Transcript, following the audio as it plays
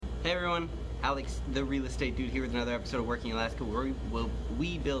Hey everyone, Alex, the real estate dude here with another episode of Working Alaska, where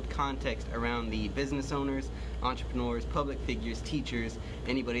we build context around the business owners, entrepreneurs, public figures, teachers,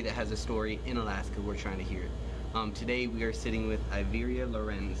 anybody that has a story in Alaska. We're trying to hear it. Today we are sitting with Iveria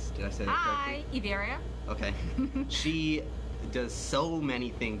Lorenz. Did I say that correctly? Hi, Iveria. Okay. She does so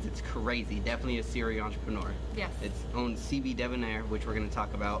many things. It's crazy. Definitely a serial entrepreneur. Yes. It's owns CBDebonair, which we're going to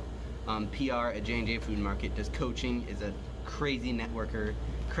talk about. PR at J&J Food Market. Does coaching. Is a crazy networker.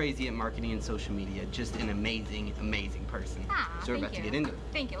 Crazy at marketing and social media. Just an amazing, amazing person. So we're about to get into it.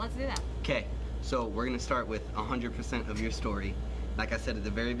 Thank you. Let's do that. Okay. So we're going to start with 100% of your story. Like I said at the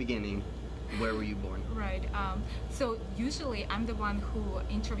very beginning, where were you born? Right. So usually I'm the one who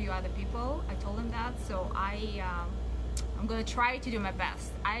interview other people. I told them that. So I'm gonna try to do my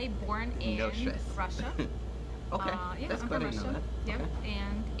best. I born in Russia. Okay. Yeah, That's I'm glad from I know Russia. that. Yeah, Okay.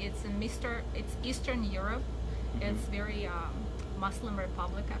 and it's Eastern Europe. It's very Muslim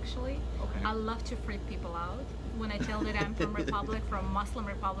republic actually. Okay. I love to freak people out when I tell that I'm from Muslim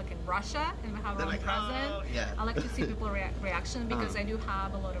republic in Russia, and we have our own like, president. oh, yeah. I like to see people's reaction because I do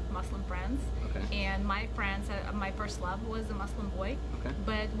have a lot of Muslim friends. Okay. And my friends, my first love was a Muslim boy. Okay.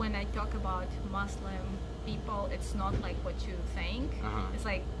 But when I talk about Muslim people, it's not like what you think. It's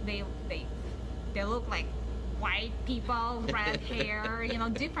like they look like white people, red hair,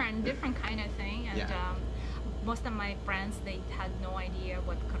 different kind of thing. And most of my friends, they had no idea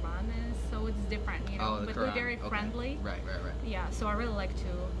what Quran is, so it's different, Oh, but Quran. we're very friendly. Right. Yeah, so I really like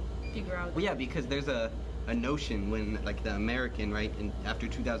to figure out. Well, yeah, because there's a notion when, like, the American, right, and after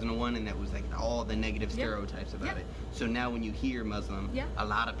 2001, and that was like all the negative stereotypes about it. So now when you hear Muslim, a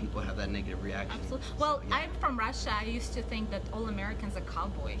lot of people have that negative reaction. Absolutely. Well, I'm from Russia. I used to think that all Americans are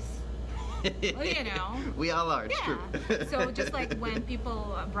cowboys. Well, we all are. It's true. So just like when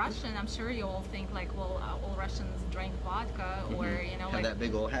people Russian, I'm sure you all think like, well, all Russians drink vodka, or have like that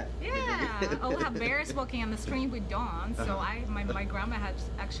big old hat. Yeah, all have bears walking on the street with dawn. So my grandma had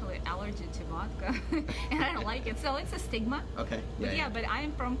actually allergy to vodka, and I don't like it. So it's a stigma. Okay. But I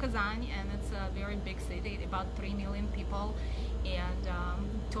am from Kazan, and it's a very big city, about 3 million people, and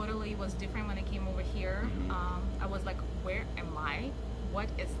totally was different when I came over here. I was like, where am I? What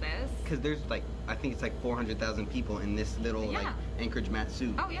is this? Because there's like, I think it's like 400,000 people in this little like Anchorage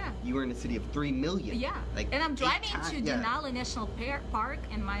Matsu. Oh yeah. You were in a city of 3 million. Yeah. Like, and I'm driving to Denali National Park,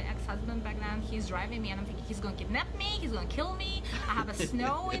 and my ex-husband back then, he's driving me, and I'm thinking he's gonna kidnap me, he's gonna kill me. I have a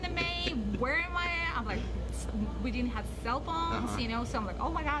snow in the May. Where am I? I'm like, we didn't have cell phones, so I'm like, oh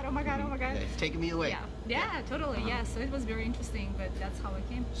my god. Yeah, it's taking me away. Yeah, totally. Yeah, so it was very interesting, but that's how I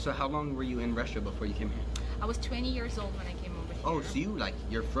came. So how long were you in Russia before you came here? I was 20 years old when I came over here. Oh, so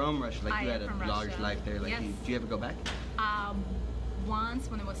you're from Russia, like you had a large life there. Like, yes. Do you ever go back?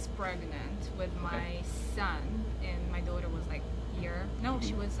 Once when I was pregnant with my son, and my daughter was like a year. No,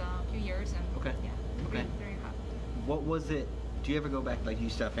 she was a few years, and very happy. What was it? Do you ever go back? Like, do you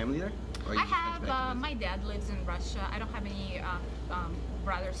still have family there? Or I have. My dad lives in Russia. I don't have any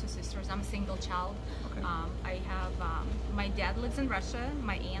brothers or sisters. I'm a single child. Okay. I have. My dad lives in Russia.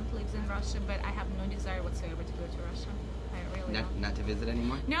 My aunt lives in Russia, but I have no desire whatsoever to go to Russia. I really don't. Not to visit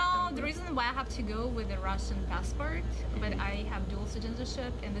anymore? No, the reason why I have to go with a Russian passport, but I have dual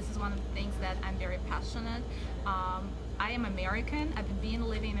citizenship, and this is one of the things that I'm very passionate. I am American. I've been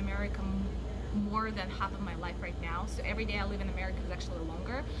living in America more than half of my life right now, so every day I live in America is actually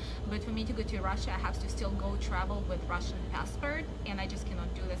longer. But for me to go to Russia, I have to still go travel with Russian passport, and I just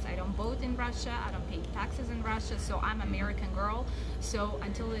cannot do this. I don't vote in Russia, I don't pay taxes in Russia, so I'm an American girl. So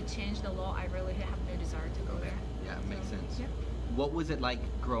until they change the law, I really have no desire to go there. Yeah, it makes sense. Yeah. What was it like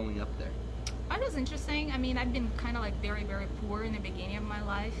growing up there? It was interesting. I mean, I've been kind of like very, very poor in the beginning of my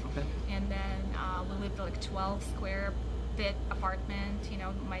life, and then we lived like 12 square feet apartment,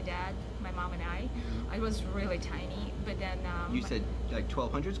 my dad, my mom, and I. It was really tiny, but then you said like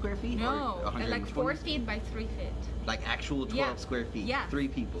 1,200 square feet? No, or like 4 feet by 3 feet. Like actual 12 square feet? Yeah. 3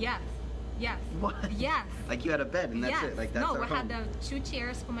 people? Yes. What? Yes. Like you had a bed and that's it? Like that's no, our we home. had 2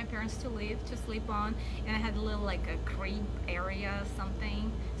 chairs for my parents to sleep on, and I had a little like a crib area,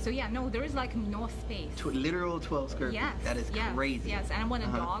 something. So yeah, no, there is like no space. Literal 12 square feet. That is crazy. Yes, and I want a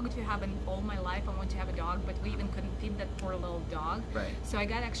dog to have all my life. I want to have a dog, but we even couldn't feed that poor little dog. Right. So I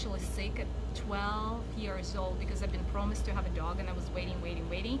got actually sick at 12 years old because I've been promised to have a dog, and I was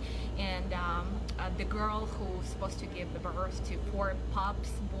waiting. And the girl who's supposed to give birth to 4 pups,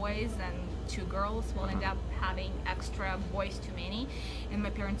 boys, and 2 girls will end up having extra boys too many, and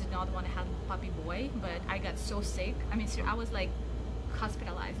my parents did not want to have a puppy boy, but I got so sick. I mean, I was like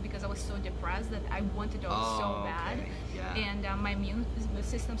hospitalized because I was so depressed that I wanted a dog so bad. Okay. Yeah. And my immune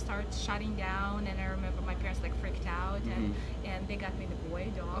system started shutting down, and I remember my parents like freaked out, and they got me the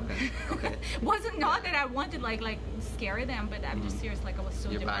boy dog. Okay. Wasn't not that I wanted like scare them, but I'm just serious, like I was so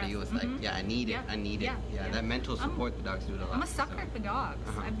Your depressed. body was like, yeah, I need it. I need it. Yeah. That mental support, the dogs do it a lot. I'm a sucker for dogs.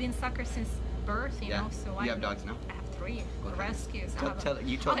 I've been a sucker since birth, you know. So you have dogs now? I have 3 rescues.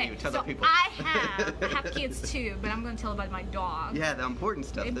 You told me. Tell the people. I have kids too, but I'm going to tell about my dog. Yeah, the important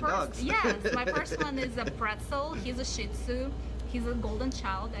stuff, the dogs. Yes, my first one is a Pretzel. He's a Shih Tzu. He's a golden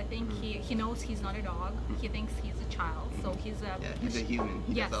child. I think he knows he's not a dog. He thinks he's a child. So he's a he's a human.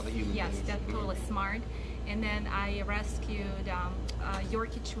 He does all the human things. Yes, that's totally smart. And then I rescued a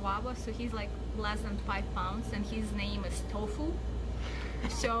Yorkie Chihuahua. So he's like less than 5 pounds, and his name is Tofu.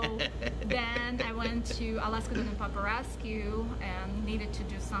 So then I went to Alaska Dog and Puppy Rescue and needed to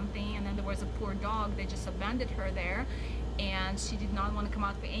do something, and then there was a poor dog. They just abandoned her there, and she did not want to come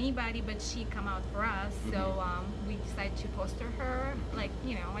out for anybody, but she come out for us. So we decided to foster her. Like,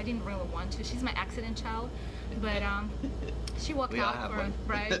 you know, I didn't really want to. She's my accident child, but she walked out for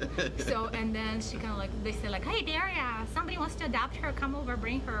right. So and then she kind of like, they said like, hey Daria, somebody wants to adopt her, come over,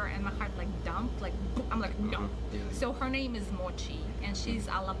 bring her, and my heart like dumped, like I'm like no. So her name is Mochi, and she's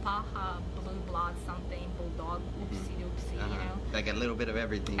Alapaha blue blood something bulldog, oopsie doopsie, you know. Like a little bit of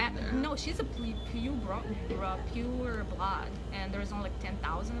everything in there. No, she's a pure blood, and there's only like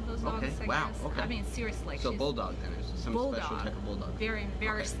 10,000 of those dogs. I guess. Okay. I mean, seriously. So bulldog then, is some special type of bulldog. Very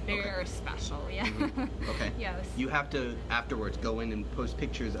special. Yeah. Okay. Yes. You have to afterwards go in and post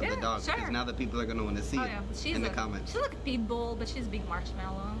pictures of the dog because now the people are going to want to see it in the comments. She's like a pit bull, but she's a big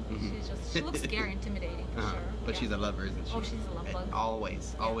marshmallow. She looks scary, intimidating for sure. But she's a lover, isn't she? Oh, she's a love bug.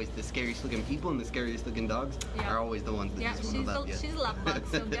 Always the scariest looking people and the scariest looking dogs are always the ones that just want to love you. She's a love bug,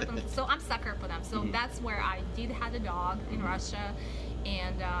 so definitely. So I'm sucker for them. So that's where I did have a dog in Russia,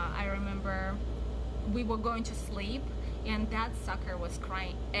 and I remember we were going to sleep, and that sucker was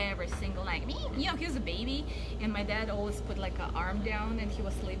crying every single night. You know, he was a baby, and my dad always put like an arm down, and he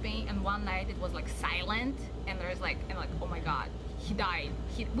was sleeping. And one night it was like silent, and there's like, oh my God, he died.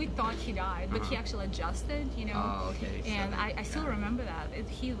 We thought he died, but he actually adjusted, you know. Oh, okay. And I still remember that.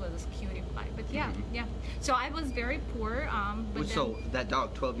 He was a cutie pie. But yeah. So I was very poor. But so that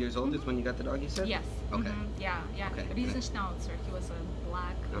dog, 12 years old, is when you got the dog, you said? Yes. Okay. Yeah. Okay. Riesenschnauzer. He was a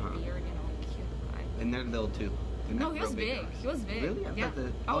black beard, you know, cute guy. And they're little too. No, he was big. He was big. Really? Yeah.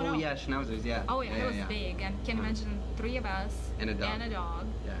 No. Yeah, schnauzers. Yeah. Oh yeah, he was big. And can you imagine 3 of us and a dog?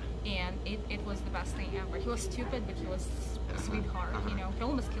 Yeah. And it was the best thing ever. He was stupid, but he was a sweetheart. You know, he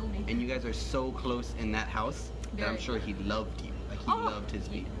almost killed me. And you guys are so close in that house that I'm sure he loved you. Like he loved his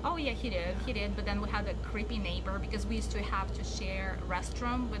people. Oh yeah, he did. But then we had a creepy neighbor because we used to have to share a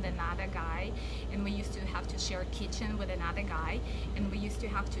restroom with another guy, and we used to have to share a kitchen with another guy, and we used to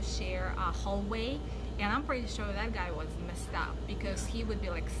have to share a hallway. And I'm pretty sure that guy was messed up because he would be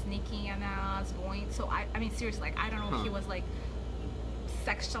like sneaking on us, going. So I mean seriously, like I don't know if he was like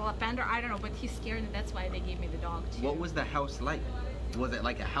sexual offender. I don't know, but he's scared, and that's why they gave me the dog too. What was the house like? Was it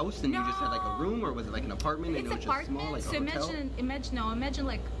like a house and you just had like a room, or was it like an apartment and it was just small, like so a hotel? imagine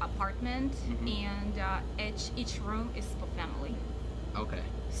like apartment, and each room is for family. Okay.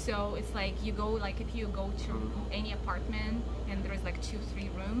 So it's like you go, like if you go to any apartment and there's like 2-3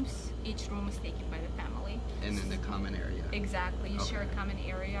 rooms, each room is taken by the family. And then the common area. Exactly. You share a common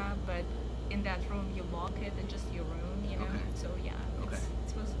area, but in that room you lock it and just your room, you know. So yeah, it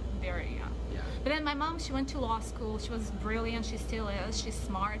was very But then my mom, she went to law school. She was brilliant. She still is. She's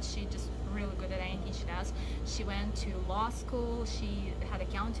smart. She's just really good at anything she does. She went to law school. She had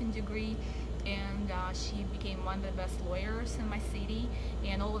accounting degree, and she became one of the best lawyers in my city.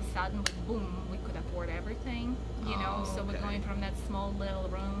 And all of a sudden, boom, we could afford everything, you know. So we're going from that small little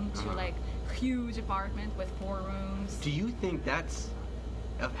room to like huge apartment with 4 rooms. Do you think that's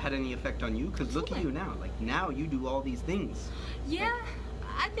had any effect on you? Because look at you now. Like now you do all these things. Yeah.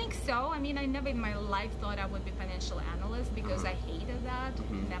 I think so. I mean, I never in my life thought I would be financial analyst because I hated that.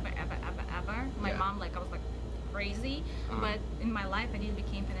 Never, ever, ever, ever. My mom, like, I was like crazy. But in my life, I did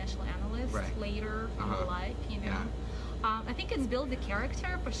become financial analyst later in my life, you know. I think it's built the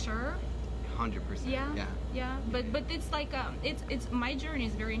character for sure. 100%. Yeah. But it's like it's my journey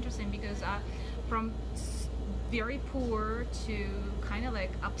is very interesting because from very poor to kind of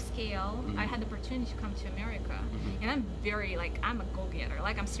like upscale. I had the opportunity to come to America, and I'm very like I'm a go-getter.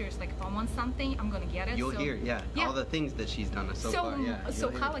 Like I'm serious. Like if I want something, I'm gonna get it. You'll hear, all the things that she's done so far. So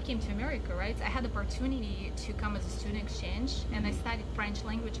how I came to America, right? I had the opportunity to come as a student exchange, and I studied French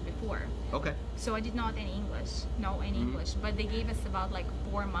language before. Okay. So I did not any English, but they gave us about like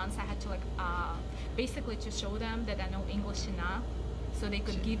 4 months. I had to like basically to show them that I know English enough so they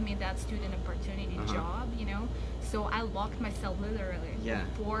could give me that student opportunity job, you know. So I locked myself literally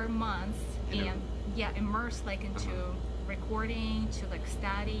for 4 months and immersed like into recording, to like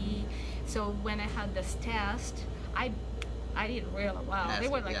study. So when I had this test, I did really well. They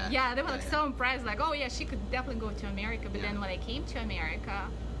were like, they were like so impressed, like, oh yeah, she could definitely go to America. But then when I came to America,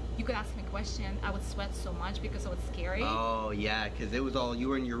 you could ask me a question. I would sweat so much because it was scary. Oh yeah, because it was all, you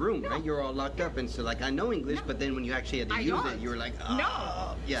were in your room, right? You were all locked up, and so like I know English, but then when you actually had to use it, you were like,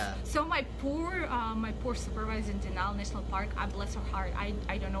 oh, yeah. So my poor supervisor in Denali National Park, I bless her heart.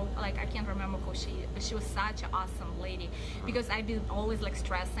 I don't know, like I can't remember who she is, but she was such an awesome lady because I've been always like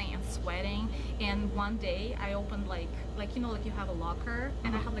stressing and sweating. And one day I opened like you know, like you have a locker,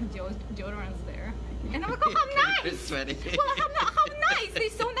 and I have like deodorants there. And I'm like, oh, how nice! Sweating. Well, how nice! They're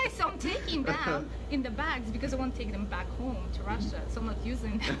so nice. So I'm taking them in the bags because I want to take them back home to Russia. So I'm not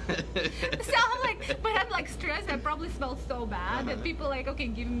using them. So I'm like, but I'm like stressed. I probably smell so bad that people like, okay,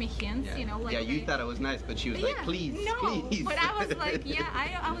 giving me hints, you know, like. Yeah, you thought it was nice, but she was like, please, please. But I was like,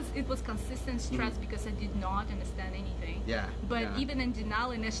 I was. It was consistent stress because I did not understand anything. Yeah. But even in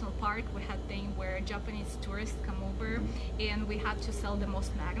Denali National Park, we had thing where Japanese tourists come over, and we had to sell the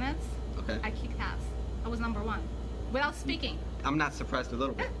most magnets. Okay. I kicked ass. I was number 1, without speaking. I'm not surprised a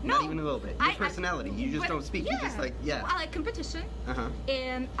little bit. No, not even a little bit. Your personality. You just don't speak. You just like, I like competition.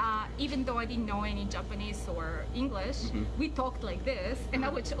 And even though I didn't know any Japanese or English, we talked like this, and I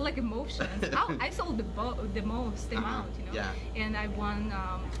would show like emotions. I sold the most amount, you know. Yeah. And I won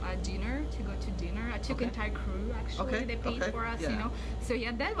a dinner to go to dinner. I took entire crew actually. They paid for us, you know. So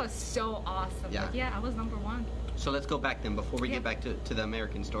yeah, that was so awesome. Yeah. But yeah, I was number 1. So let's go back then before we get back to the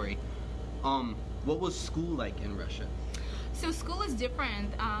American story. What was school like in Russia? So school is different.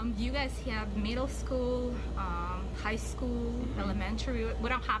 You guys have middle school, high school, elementary. We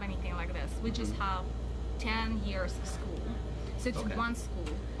don't have anything like this. We just have 10 years of school. So it's one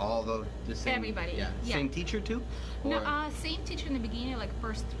school. All the same? Everybody. Yeah. Same teacher too? No, same teacher in the beginning, like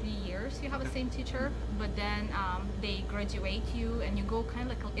first 3 years you have the same teacher, but then they graduate you and you go kind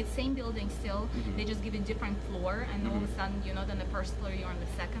of like, it's same building still, they just give you a different floor, and all of a sudden you're not on the first floor, you're on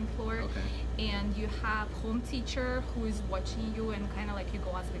the second floor. And you have home teacher who is watching you and kind of like you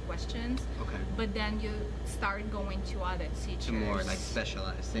go ask the questions. But then you start going to other teachers. To more like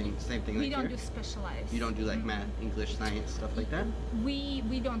specialized, same thing like We don't do specialized. You don't do like math, English, science, stuff like that? We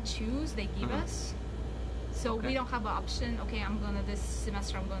don't choose, they give us. So we don't have an option, okay, this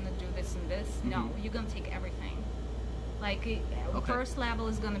semester I'm gonna do this and this. No, you're gonna take everything. Like first level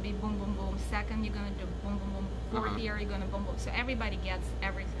is gonna be boom, boom, boom. Second, you're gonna do boom, boom, boom. Fourth year, you're gonna boom, boom. So everybody gets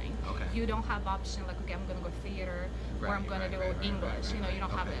everything. You don't have option like, okay, I'm gonna go theater or I'm gonna do English. You know, you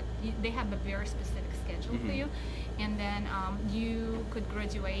don't have it. They have a very specific schedule for you. And then you could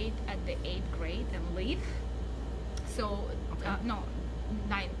graduate at the 8th grade and leave. So,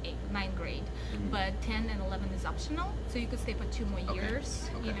 ninth grade, but 10 and 11 is optional, so you could stay for 2 more years,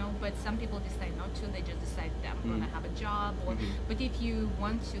 you know, but some people decide not to, they just decide that I'm gonna have a job, or but if you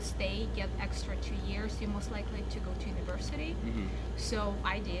want to stay, get extra 2 years, you're most likely to go to university. So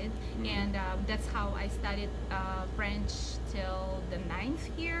I did, and that's how I studied French till the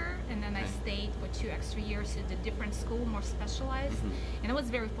 9th year, and then I stayed for 2 extra years at a different school, more specialized, and I was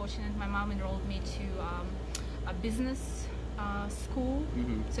very fortunate. My mom enrolled me to a business school,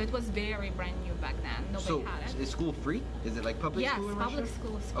 so it was very brand new back then. Nobody had it. Is school free? Is it like public school in Russia? Yes, public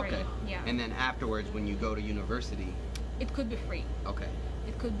school is free. Yeah. And then afterwards, when you go to university, it could be free.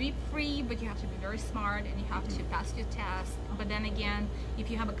 It could be free, but you have to be very smart and you have to pass your test. But then again, if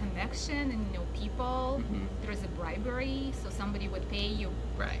you have a connection and you know people, there is a bribery, so somebody would pay you,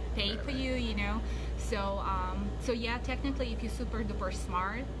 pay for you, you know. So, so yeah, technically, if you're super duper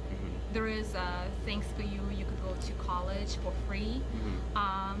smart, there is things for you. You could go to college for free.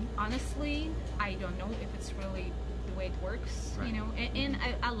 Honestly, I don't know if it's really the way it works, you know. And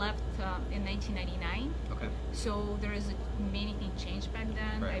I left in 1999. So there is many things changed back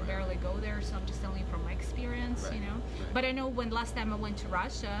then. I barely go there, so I'm just telling you from my experience, you know. But I know when last time I went to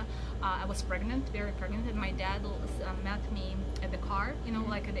Russia, I was pregnant, very pregnant, and my dad met me at the car, you know,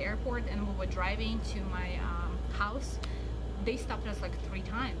 like at the airport, and we were driving to my house. They stopped us like 3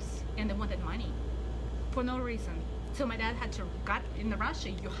 times, and they wanted money for no reason. So my dad had to got in Russia.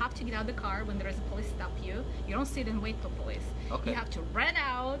 You have to get out of the car when there is a police stop you. You don't sit and wait for police. You have to run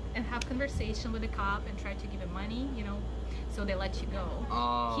out and have conversation with the cop and try to give him money, you know, so they let you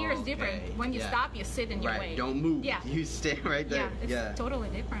go. Here it's different. When you stop, you sit and you wait. Don't move. You stay right there. It's totally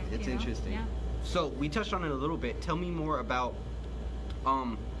different. It's interesting. So we touched on it a little bit. Tell me more about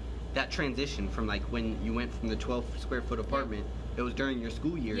that transition from like when you went from the 12 square foot apartment. It was during your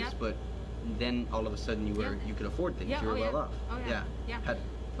school years, but then all of a sudden you could afford things. You were well off. Oh yeah. Had,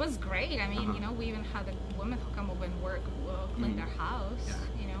 it was great. I mean, we even had a woman who come over and work, clean their house.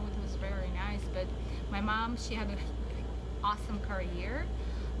 Yeah. It was very nice. But my mom, she had an awesome career.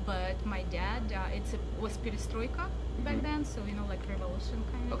 But my dad, it was perestroika back then, so like revolution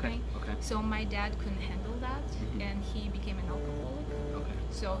kind of thing. Okay. So my dad couldn't handle that, and he became an alcoholic. Okay.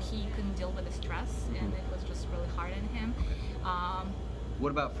 So he couldn't deal with the stress, and it was just really hard on him. Okay.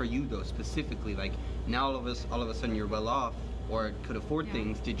 What about for you though, specifically? Like now, all of a sudden, you're well off or could afford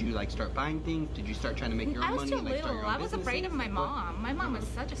things. Did you like start buying things? Did you start trying to make your own money? I was too little. I was afraid of my mom. My mom was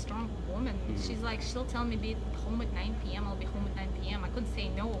such a strong woman. She's like, she'll tell me be home at 9 p.m. I'll be home at 9 p.m. I couldn't say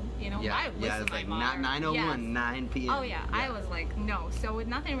no. I listened to my mom. Not 9:01, 9 p.m. Oh yeah, I was like no. So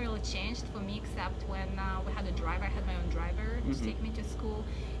nothing really changed for me except when we had a driver. I had my own driver to take me to school,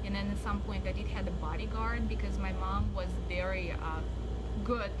 and then at some point I did have a bodyguard because my mom was very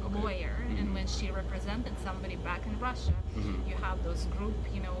good lawyer, and when she represented somebody back in Russia, you have those group,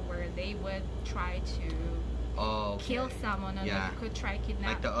 where they would try to kill someone, or they could try kidnap.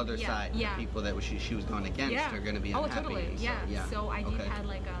 Like the other side, the people that she was going against are going to be unhappy. Oh, totally. So I did have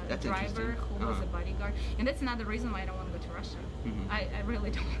like a driver who was a bodyguard, and that's another reason why I don't want to go to Russia. I really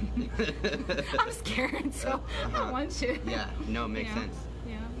don't. I'm scared, so I don't want to. Yeah, no, it makes sense.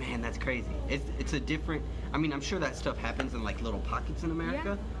 Yeah. Man, that's crazy. It's a different. I mean, I'm sure that stuff happens in like little pockets in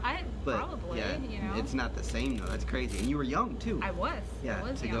America. Yeah, probably. It's not the same though. That's crazy. And you were young too. I was. Yeah, I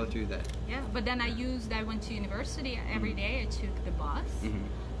was to young. go through that. Yeah, but then I went to university every day. I took the bus.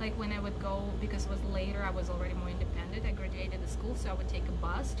 Like when I would go, because it was later, I was already more independent. I graduated the school, so I would take a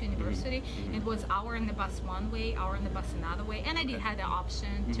bus to university. It was hour in the bus one way, hour in the bus another way, and I did have the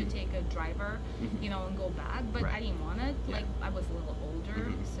option to take a driver, and go back. But I didn't want it. Like I was a little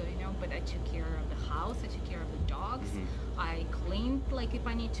older, so But I took care of the house. I took care of the dogs. I cleaned, like if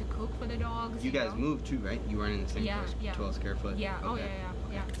I need to cook for the dogs. You guys moved too, right? You weren't in the same place. 12 square foot. Yeah. Okay.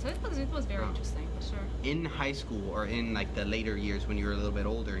 Yeah. So it was very interesting for sure. In high school or in like the later years when you were a little bit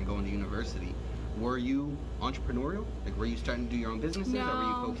older and going to university, were you entrepreneurial? Like were you starting to do your own businesses, or were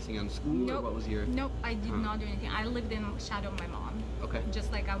you focusing on school, or what was your? Nope, I did not do anything. I lived in shadow of my mom. Okay.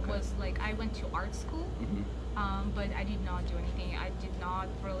 Just like I was like I went to art school, but I did not do anything. I did not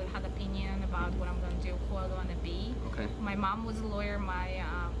really have opinion about what I'm going to do, who I'm going to be. Okay. My mom was a lawyer. My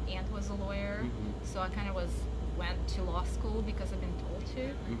aunt was a lawyer, so I kind of went to law school because I've been told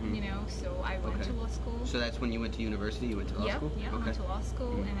to, so I went to law school. So that's when you went to university, you went to law school? Yeah, I went to law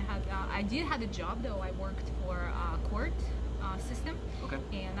school, and I did have a job though. I worked for a court system,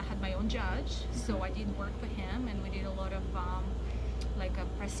 and I had my own judge, so I did work for him, and we did a lot of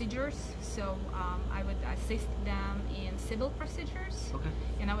procedures, so I would assist them in civil procedures,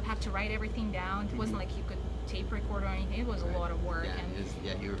 and I would have to write everything down. It wasn't like you could tape record or anything. It was a lot of work.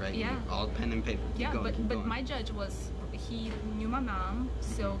 You were writing all pen and paper. Keep going. But my judge he knew my mom,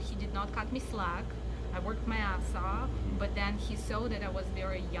 so he did not cut me slack. I worked my ass off, but then he saw that I was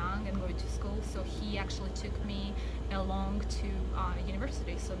very young and going to school, so he actually took me along to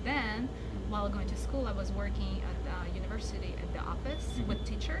university. So then, while going to school, I was working at the university at the office with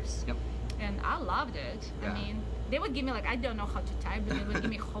teachers, and I loved it. I mean, they would give me I don't know how to type, but they would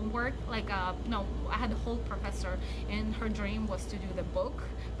give me homework. I had a whole professor, and her dream was to do the book,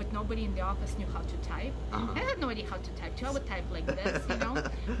 but nobody in the office knew how to type. I had no idea how to type too. I would type like this,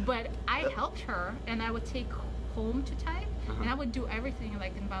 But I helped her, and I would take home to type, and I would do everything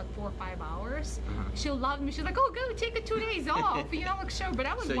in about 4 or 5 hours. She loved me. She's like, "Oh, go take 2 days off," sure. But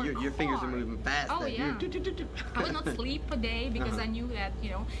I would work your fingers are moving fast. Oh yeah. I would not sleep a day because I knew that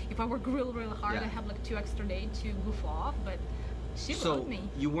if I work real hard, I have 2 extra days to goof off. But she loved me.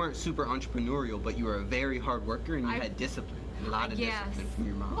 You weren't super entrepreneurial, but you were a very hard worker, and you had discipline. A lot of discipline from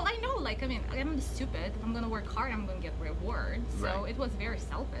your mom. Well, I know, I'm stupid. If I'm gonna work hard, I'm gonna get rewards. So it was very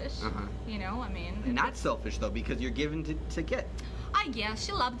selfish. Not selfish though, because you're given to get. I guess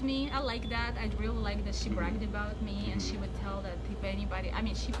she loved me. I like that. I really like that she bragged about me, and she would tell that if anybody.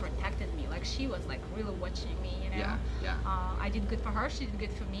 She protected me. She was really watching me. I did good for her. She did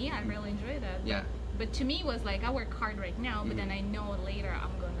good for me. I really enjoyed that. Yeah. But to me, it was I work hard right now, but then I know later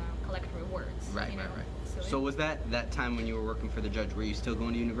I'm gonna collect rewards. Right. So was that time when you were working for the judge? Were you still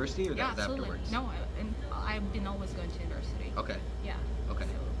going to university, or that was absolutely. afterwards? No, I've been always going to university. Okay. Yeah. Okay.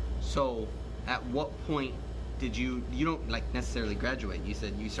 So at what point did you don't necessarily graduate? You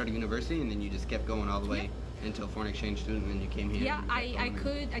said you started university and then you just kept going all the way until foreign exchange student, and then you came here. Yeah,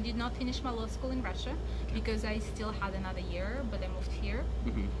 I did not finish my law school in Russia because I still had another year, but I moved here.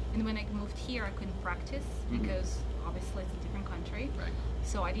 And when I moved here, I couldn't practice because obviously it's a different country. Right.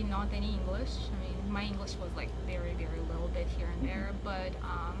 So I didn't know any English. My English was very, very little bit here and there, but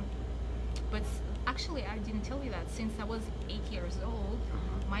But actually, I didn't tell you that. Since I was 8 years old,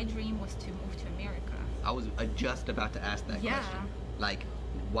 my dream was to move to America. I was just about to ask that question. Like,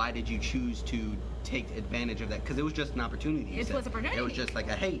 why did you choose to take advantage of that? Because it was just an opportunity. It was an opportunity. It was just like,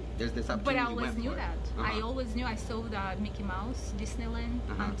 hey, there's this opportunity. But I always knew that. I always knew. I saw the Mickey Mouse Disneyland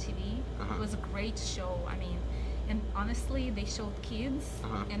on TV. It was a great show. I mean, and honestly, they showed kids,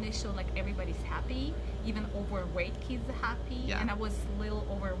 and they showed like everybody's happy, even overweight kids are happy. And I was a little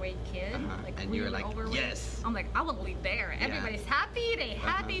overweight kid, like and really you were like, overweight. yes. I'm like, I will live there. Everybody's happy, they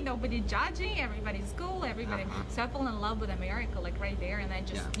happy, nobody judging, everybody's cool, everybody. So I fell in love with America, like right there, and I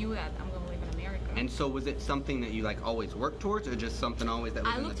just knew that I'm gonna live in America. And so was it something that you like always worked towards, or just something always that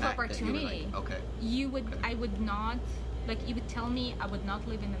was in the back? I looked for opportunity. You were like, I would not. Like, you would tell me I would not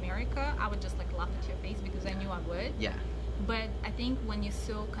live in America, I would just like laugh at your face because I knew I would. But I think when you're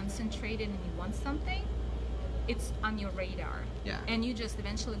so concentrated and you want something, it's on your radar. And you just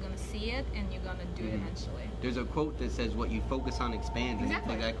eventually gonna see it, and you're gonna do it eventually. There's a quote that says, "What you focus on expands," and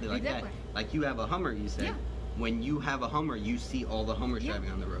it's exactly like that. Like, you have a Hummer, you said. When you have a Hummer, you see all the Hummers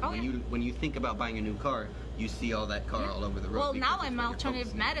driving on the road. When you think about buying a new car, you see all that car all over the road. Well, now I'm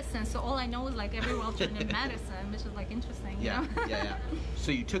alternative medicine, so all I know is like every alternative medicine, which is like interesting. You know?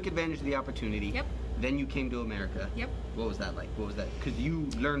 So you took advantage of the opportunity. Then you came to America. What was that like? What was that? Because you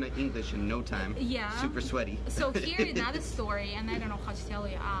learned English in no time. Super sweaty. So here another story, and I don't know how to tell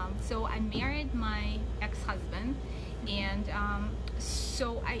you. So I married my ex-husband, and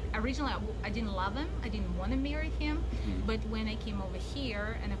so I originally I didn't love him. I didn't want to marry him. But when I came over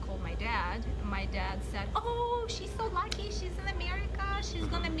here and I called my dad said, "Oh, she's so lucky. She's in America. She's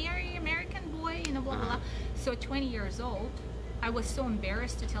gonna marry an American boy." You know, blah blah blah. So 20 years old, I was so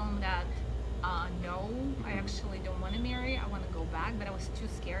embarrassed to tell him that. No, I actually don't want to marry. I want to go back, but I was too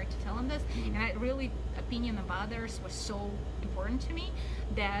scared to tell him this. And I really, opinion of others was so important to me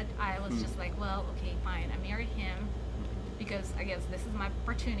that I was just like, well, okay, fine. I marry him because I guess this is my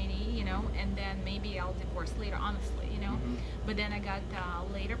opportunity, you know, and then maybe I'll divorce later, honestly, you know. But then I got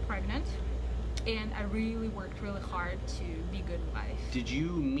later pregnant, and I really worked really hard to be a good wife. Did you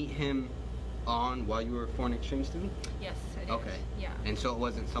meet him while you were a foreign exchange student? Yes, I did. Okay. Yeah. And so it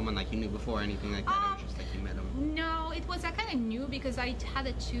wasn't someone like you knew before or anything like that? It was just like you met him? No, it was I kind of knew because I had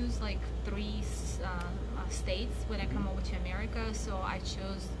to choose like 3 states when I come over to America. So I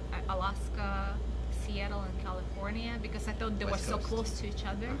chose Alaska, Seattle, and California because I thought they were so close to each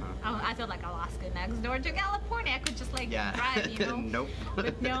other. I thought like Alaska next door to California. I could just like drive, you know. Nope.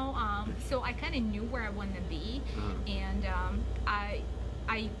 But no, so I kind of knew where I wanted to be, and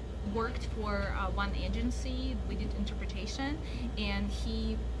I worked for one agency. We did interpretation, and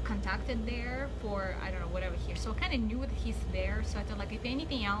he contacted there for I don't know whatever here. So I kind of knew that he's there. So I thought like if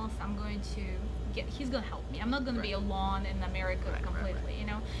anything else, I'm going to he's gonna help me. I'm not gonna be alone in America completely, you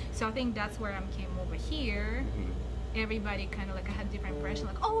know. So I think that's where I came over here. Everybody kind of like I had different impression,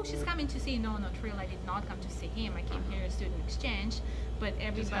 like, oh, she's coming to see. No, not really. I did not come to see him. I came here as student exchange, but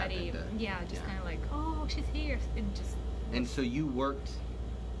everybody, just kind of like, oh, she's here. It just. And so you worked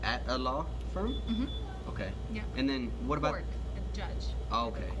at a law firm? Okay. Yeah. And then what about court? A judge. Oh,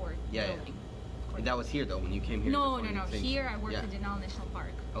 okay. Court. Yeah. That was here though when you came here. No. Here I worked at Denali National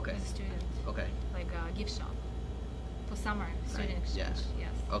Park. Okay. As a student. Okay. Like a gift shop for summer student exchange.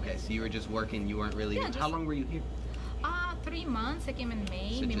 Yes. Okay, so you were just working. You weren't really. How long were you here? 3 months. I came in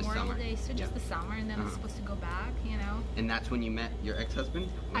May, so Memorial Day, so just the summer, and then I was supposed to go back, you know. And that's when you met your ex-husband?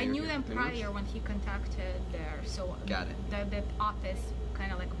 I knew them prior when he contacted there, so got it. That office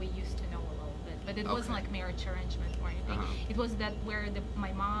kind of like we used to know a little bit, but it wasn't like marriage arrangement or anything. It was that where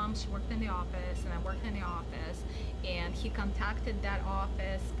my mom, she worked in the office, and I worked in the office, and he contacted that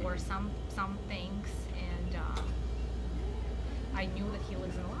office for some things, and I knew that he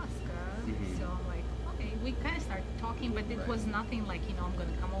lives in Alaska, so I'm like, okay, we kind of started talking, but it was nothing like, you know, I'm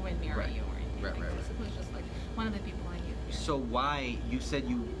going to come over and marry you or anything like this. It was just like one of the people I knew here. So why, you said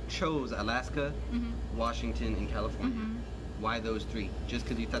you chose Alaska, Washington, and California. Why those 3? Just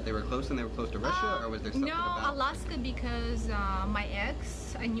because you thought they were close and they were close to Russia, or was there something about? No, Alaska because my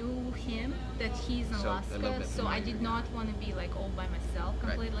ex, I knew him, that he's in Alaska, so I did not want to be like all by myself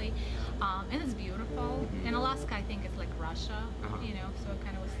completely. And it's beautiful. And Alaska, I think it's like Russia, you know, so I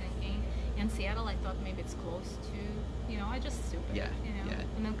kind of was thinking. And Seattle, I thought maybe it's close to, you know, I just stupid, you know.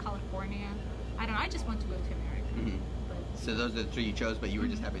 And then California, I don't know, I just want to go to America. So those are the 3 you chose, but you were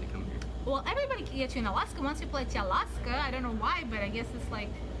just happy to come here. Well, everybody can get you in Alaska. Once you play to Alaska, I don't know why, but I guess it's like,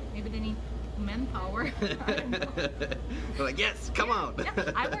 maybe they need manpower. I don't know. We're like, yes, come on.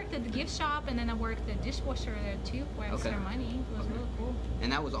 I worked at the gift shop, and then I worked at dishwasher there too for extra money. It was really cool.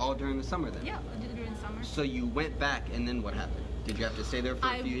 And that was all during the summer then? Yeah, I did it during the summer. So you went back, and then what happened? Did you have to stay there for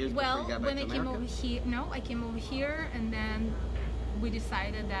a few years before you got back when to I came America? over here, no, I came over here, and then we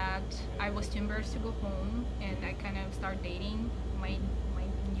decided that I was too embarrassed to go home, and I kind of started dating my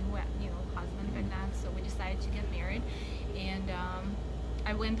new husband back then. So we decided to get married, and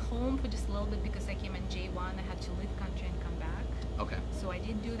I went home for just a little bit because I came in J1. I had to leave country and come back. Okay. So I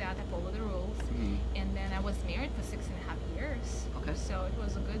did do that. I followed the rules, and then I was married for 6.5 years. Okay. So it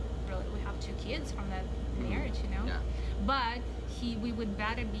was a good. We have 2 kids from that marriage, Yeah. But we would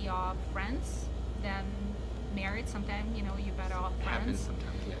better be off friends than married. Sometimes you better off It friends. happens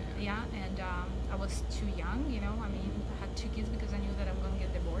sometimes. Yeah. Yeah, and I was too young. I mean, I had 2 kids because I knew that I'm going to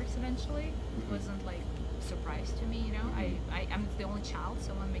get divorced eventually. It wasn't like a surprise to me. I'm the only child,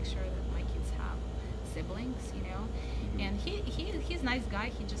 so I want to make sure that my kids have siblings. And he's a nice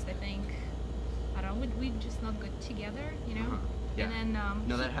guy. He just, I think, I don't know, we're just not good together. Yeah. And then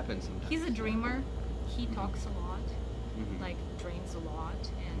No, that happens sometimes. he's a dreamer. He talks a lot, like dreams a lot,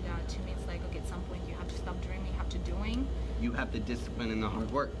 and to me it's like, okay, at some point you have to stop dreaming, you have to doing. You have the discipline and the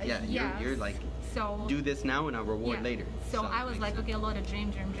hard work. Yeah, Yes. you're like, So do this now and I'll reward later. So I was makes like, sense. okay, a lot of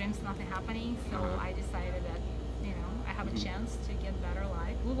dreams, nothing happening. So I decided that, I have a chance to get better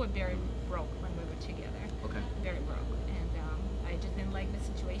life. We were very broke when we were together. Okay. Very broke. And I just didn't like the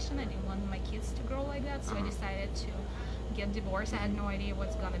situation. I didn't want my kids to grow like that. So I decided to get divorced. I had no idea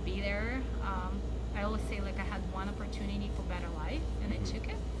what's going to be there. I always say, like, I had one opportunity for better life, and I took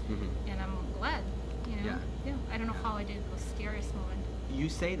it. And I'm glad, Yeah. I don't know how I did. It was the scariest moment. You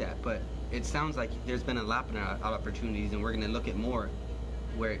say that, but it sounds like there's been a lot of opportunities, and we're going to look at more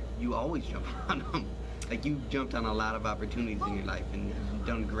where you always jump on them. Like, you jumped on a lot of opportunities in your life, and you've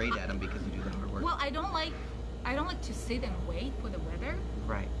done great at them because you do the hard work. Well, I don't like to sit and wait for the weather.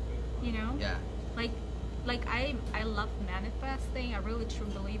 Right. Yeah. Like I love manifesting. I really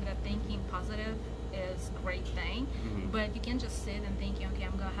truly believe that thinking positive is a great thing. But you can't just sit and thinking, okay,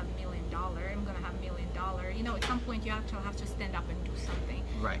 I'm gonna have $1 million. I'm gonna have $1 million. At some point you actually have to stand up and do something.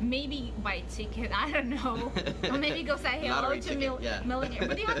 Right. Maybe buy a ticket. I don't know. Or maybe go say hello Lottery to ticket, millionaire.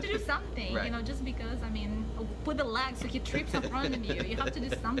 But you have to do something. Right. Just because put the leg so he trips in front of you. You have to do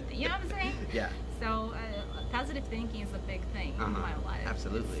something. You know what I'm saying? Yeah. So positive thinking is a big thing in my life.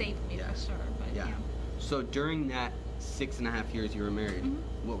 Absolutely. It saved me for sure. But Yeah. So during that 6.5 years you were married,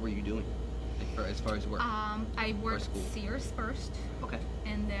 what were you doing, as far as work? I worked school? Sears first, Okay.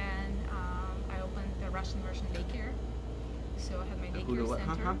 and then I opened the Russian immersion daycare. So I had my Who daycare the what?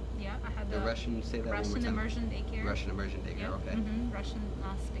 center. Yeah, I had The Russian, say that one more Russian time. immersion daycare. Russian immersion daycare, Yeah. okay. Russian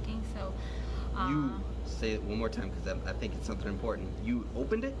speaking. So You say it one more time because I think it's something important. You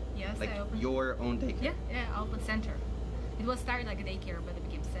opened it? Yes, Like I opened your own daycare? Yeah, I opened center. It was started like a daycare, but it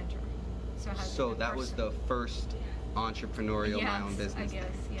became center. So I had So that was the first entrepreneurial my own business. I guess.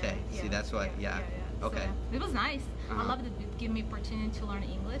 Yeah, Okay. yeah, See, that's why. Yeah. Okay. So it was nice. I loved it. It gave me opportunity to learn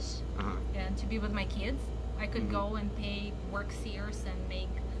English and to be with my kids. I could go and pay work Sears and make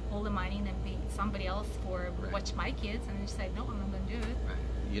all the money and then pay somebody else for watch my kids, and I decided, no, I'm not going to do it. Right.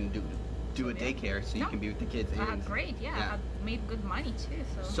 You can do a daycare so you can be with the kids. And, Great, yeah. I made good money too.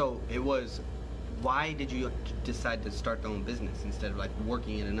 So it was. Why did you decide to start your own business instead of like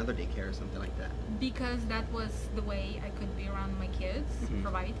working in another daycare or something like that? Because that was the way I could be around my kids,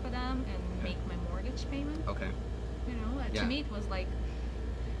 provide for them, and make my mortgage payment. Okay. To me it was like,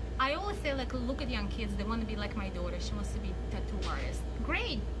 I always say, like, look at young kids, they want to be like my daughter, she wants to be a tattoo artist.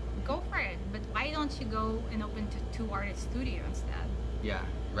 Great, go for it, but why don't you go and open a tattoo artist studio instead? Yeah,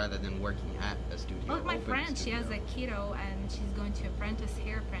 rather than working at a studio. Like my friend, she has a kiddo and she's going to apprentice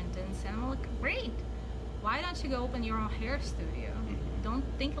hair apprentice, and I'm like, great, why don't you go open your own hair studio? Don't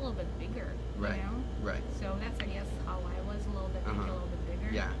think a little bit bigger, Right. you know? Right. So that's, I guess, how I was, a little bit, thinking a little bit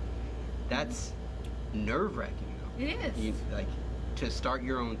bigger. Yeah. That's nerve-wracking though. It is. To start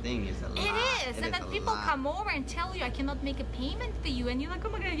your own thing is a lot. It is, and then people come over and tell you, I cannot make a payment for you, and you're like, oh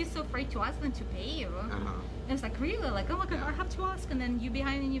my god, you're so afraid to ask them to pay you. And it's like, really? Like, oh my god, I have to ask, and then you're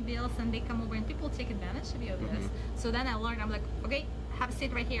behind in your bills, and they come over, and people take advantage of you of this. So then I learned, I'm like, okay, have a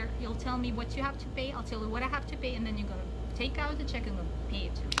seat right here. You'll tell me what you have to pay, I'll tell you what I have to pay, and then you're going to take out the check and go pay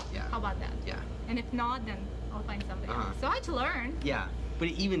it to me. Yeah. How about that? Yeah. And if not, then I'll find somebody else. So I had to learn. Yeah. But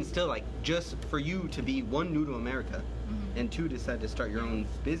even still, like, just for you to be, one, new to America, and two, decide to start your own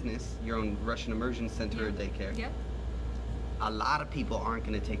business, your own Russian immersion center or daycare. Yep. A lot of people aren't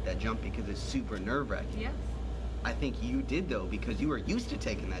going to take that jump because it's super nerve-wracking. Yes. I think you did, though, because you were used to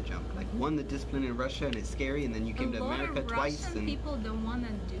taking that jump. Like, one, the discipline in Russia, and it's scary, and then you came to America twice. Russian people don't want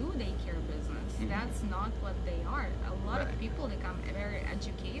to do daycare business. That's not what they are. A lot of people, they come very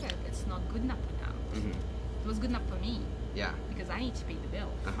educated. It's not good enough for them. It was good enough for me. Yeah. Because I need to pay the bill.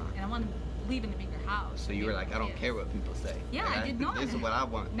 And I want to live in a bigger house. So you were like, I don't care what people say. Yeah, Like, I did not. This is what I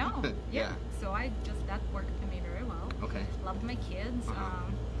want. No. Yeah. So that worked for me very well. Okay. Loved my kids.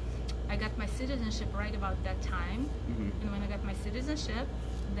 Uh-huh. I got my citizenship right about that time. Mm-hmm. And when I got my citizenship,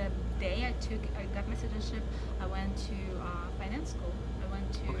 the day I got my citizenship, I went to finance school. I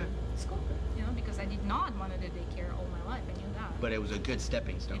went to school, because I did not want to do daycare all my life. I knew that. But it was a good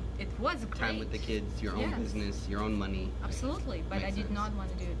stepping stone. It was great. Time with the kids, your own business, your own money. Absolutely, but Makes I did sense. not want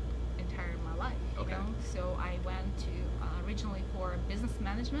to do it entire my life. Okay. So I went to originally for business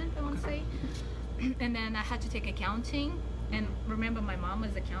management, I want to say, and then I had to take accounting. And remember, my mom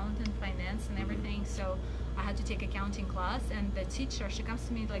was accountant, finance, and everything. So I had to take accounting class. And the teacher, she comes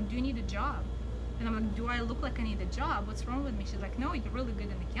to me like, "Do you need a job?" And I'm like, "Do I look like I need a job? What's wrong with me?" She's like, "No, you're really good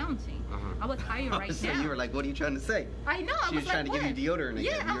in accounting. I would hire you right So now." you were like, what are you trying to say? I know. She was trying to give you deodorant again.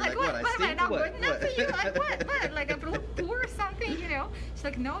 Yeah, You I'm were like, what? I what am I stink? not What? good enough What? for you? Like, what? Like, I look poor or something, She's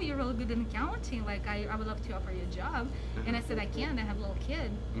like, "No, you're really good in accounting. Like, I would love to offer you a job." And I said, "I can't. I have a little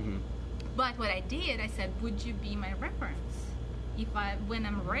kid." But what I did, I said, "Would you be my reference? When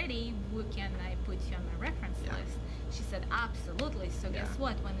I'm ready, can I put you on my reference list?" She said, "Absolutely." So guess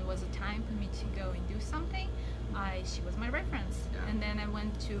what? When it was a time for me to go and do something, she was my reference. And then I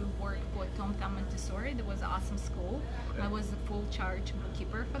went to work for Tom Thumb Montessori. That was an awesome school. I was the full charge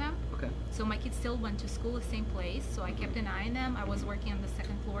bookkeeper for them. So my kids still went to school the same place. So I kept an eye on them. I was working on the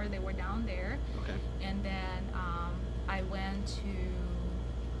second floor. They were down there. And then I went to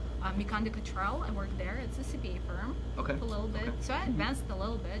Mikan de Cottrell. I worked there. It's a CPA firm for a little bit. So I advanced a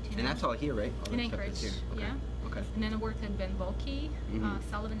little bit. And that's all here, right? All in that stuff Anchorage, is here. Okay. And then I worked at Ben Volke,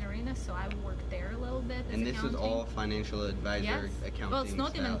 Sullivan Arena, so I worked there a little bit. And this was all financial advisor, accounting. Well, it's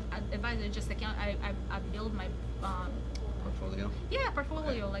not style. even advisor, just account. I built my portfolio. Yeah,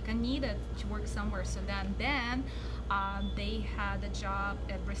 portfolio. Like I needed to work somewhere. So then they had a job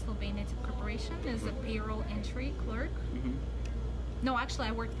at Bristol Bay Native Corporation as a payroll entry clerk. No, actually,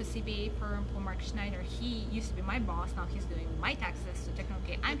 I worked for CBA firm for Mark Schneider. He used to be my boss. Now he's doing my taxes. So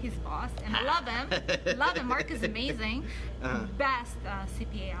technically, I'm his boss, and I love him. Love him. Mark is amazing. Best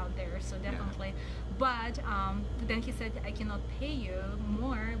CPA out there. So definitely. But then he said, "I cannot pay you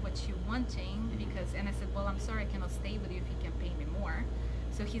more what you're wanting because." And I said, "Well, I'm sorry, I cannot stay with you if you can pay me more."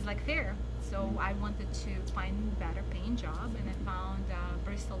 So he's like, "Fair." So I wanted to find a better paying job, and I found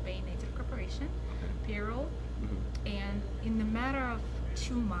Bristol Bay Native Corporation, payroll. And in the matter of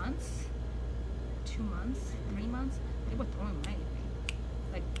 2 months, 3 months, they were throwing money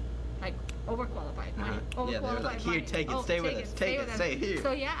at me. Like overqualified money. Yeah, they were like, "Here, money. take it, stay with us, take it, stay here."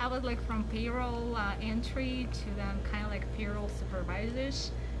 So yeah, I was like from payroll entry to then kind of like payroll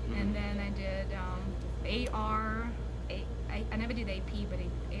supervisors. And then I did AR, I never did AP, but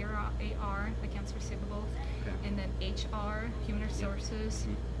AR, accounts receivable, and then HR, human resources,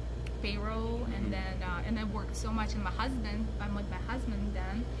 payroll, and then and I worked so much. And I'm with my husband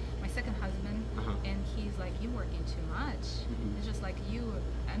then, my second husband, and he's like, "You're working too much." It's just like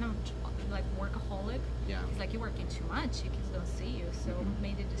and I'm like workaholic. He's like, "You're working too much. Your kids don't see you." So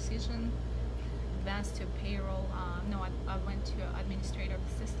made a decision, advanced to payroll. I went to administrative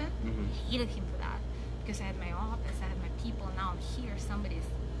assistant. Hated him for that because I had my office, I had my people, and now I'm here. Somebody's.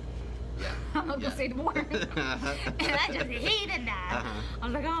 I'm not gonna say the word. And I just hated that. I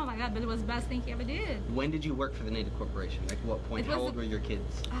was like, "Oh my god!" But it was the best thing he ever did. When did you work for the Native Corporation? Like, what point? How old were your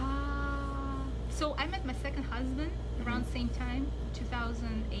kids? So I met my second husband around the same time,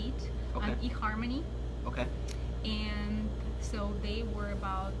 2008, on eHarmony. And so they were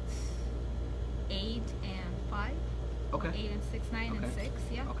about 8 and 5. 8 and 6, 9 and 6.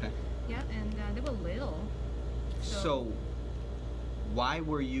 Yeah, and they were little. So why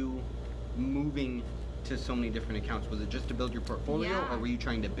were you moving to so many different accounts? Was it just to build your portfolio, or were you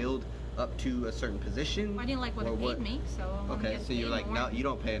trying to build up to a certain position? I didn't like what they paid me, so I wanted to get so you're like, more. "No, you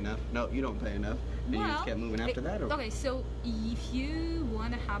don't pay enough. No, you don't pay enough." And you just kept moving after that? Or? Okay, so if you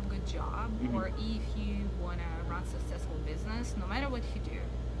want to have a good job, or if you want to run successful business, no matter what you do,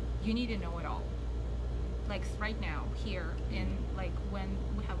 you need to know it all. Like right now, here, in like when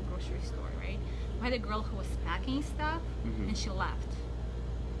we have a grocery store, right? We had a girl who was packing stuff, and she left.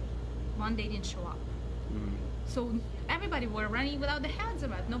 One day didn't show up. So everybody were running without their hands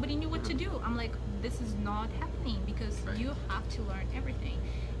about it. Nobody knew what to do. I'm like, this is not happening because you have to learn everything.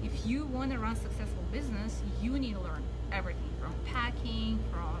 If you want to run a successful business, you need to learn everything, from packing,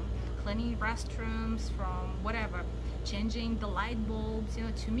 from cleaning restrooms, from whatever, changing the light bulbs.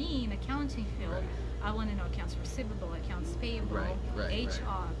 To me, in accounting field, I want to know accounts receivable, accounts payable,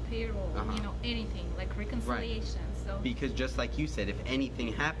 HR, payroll, anything like reconciliation. So because just like you said, if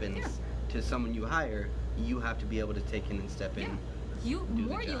anything happens to someone you hire, you have to be able to take in and step in you do the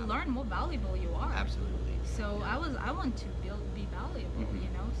more you job. learn, more valuable you are. Absolutely. So Yeah. I want to be valuable, Mhm. you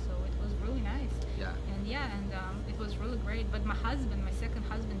know. So it was really nice. Yeah. And it was really great. But my husband, my second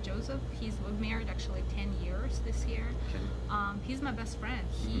husband, Joseph, we're married actually 10 years this year. Okay. He's my best friend.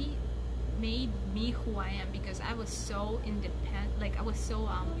 He made me who I am because I was so independent. Like I was so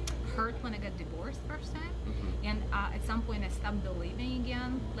hurt when I got divorced first time, and at some point I stopped believing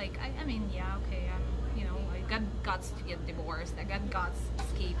again. Like I mean, yeah, okay, I got guts to get divorced. I got guts to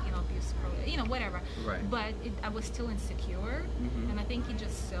escape, abuse, whatever. Right. But I was still insecure, and I think he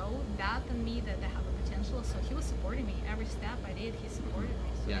just saw that in me that I have a potential. So he was supporting me every step I did. He supported me.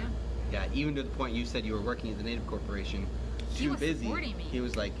 So Yeah. Yeah. Even to the point you said you were working at the Native Corporation. He Too was busy. supporting me. He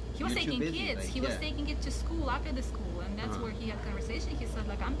was like, he was "You're too taking busy." kids. Like, He was taking kids to school, after the school, and that's where he had conversation. He said,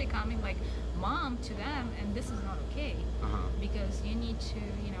 like, I'm becoming like mom to them, and this is not okay because you need to,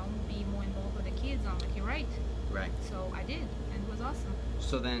 be more involved with the kids. I'm like, you're right. Right. So I did, and it was awesome.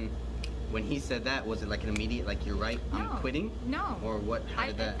 So then, when he said that, was it like an immediate, like, you're right, I'm quitting? No. Or what? How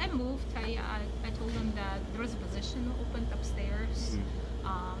did that? I moved. I told them that there was a position opened upstairs.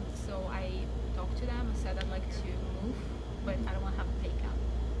 So I talked to them. I said I'd like to move, but I don't want to have a pay cut.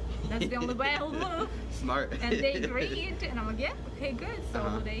 That's the only way I'll move. Smart. And they agreed, and I'm like, yeah, okay, good.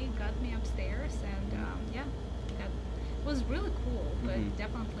 So they got me upstairs, and that was really cool. But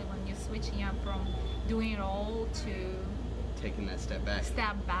definitely when you're switching up from doing it all to taking that step back.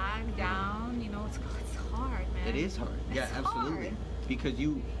 Step back, down, it's hard, man. It is hard. Yeah, It's absolutely. hard. Because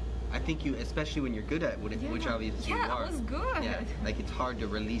I think especially when you're good at it, which obviously you are. Yeah, it was good. Yeah, like it's hard to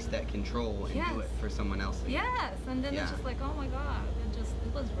release that control and do it for someone else. Again. Yes, and then it's just like, oh my God,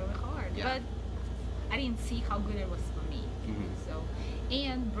 it was really hard. Yeah. But I didn't see how good it was for me. So,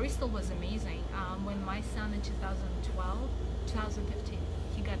 and Bristol was amazing. When my son in 2015,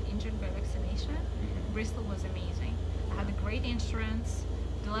 he got injured by vaccination. Bristol was amazing. I had a great insurance.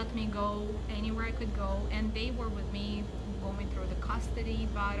 They let me go anywhere I could go, and they were with me going through the custody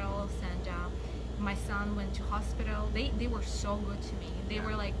battles, and my son went to hospital. They were so good to me. They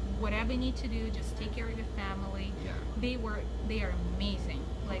were like, whatever you need to do, just take care of your family. Yeah. They are amazing.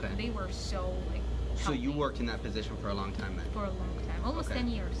 Like they were so like. So you worked in that position for a long time then? For a long time, almost 10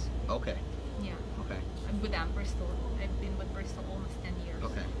 years. Okay. Yeah. Okay. I'm with them, Bristol. I've been with Bristol almost 10 years.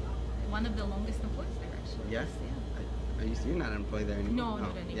 Okay. One of the longest employees there, actually. Yes. Yeah. You're not employed there anymore? No,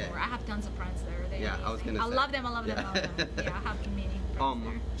 not anymore. Yeah. I have tons of friends there. I was gonna say. I love them. I love them. Yeah, I have many friends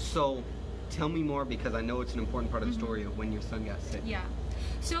there. So, tell me more because I know it's an important part of the story of when your son got sick. Yeah.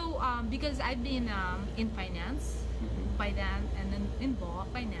 So, because I've been in finance by then, and then in law,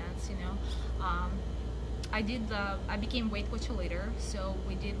 finance, I became Weight Watcher later. So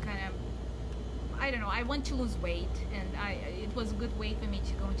we did kind of. I don't know, I want to lose weight, and it was a good way for me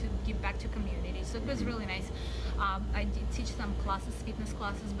to go to give back to community, so it was really nice. I did teach some classes, fitness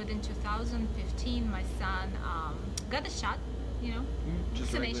classes, but in 2015 my son got the shot,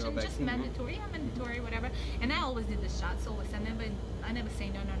 vaccination, just mandatory, mandatory, whatever, and I always did the shots, always. I never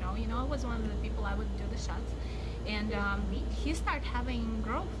say no, I was one of the people I would do the shots, and he started having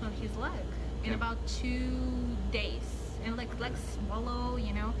growth on his leg in about 2 days, and like swallow,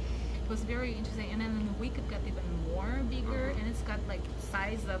 It was very interesting, and then in a week it got even more bigger, and it's got like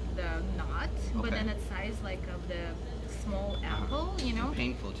size of the knot, but then it's size like of the small apple,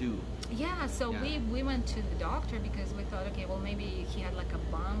 Painful too. Yeah, so we went to the doctor because we thought, okay, well maybe he had like a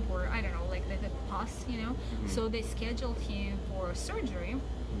bump or I don't know, like the pus, So they scheduled him for surgery,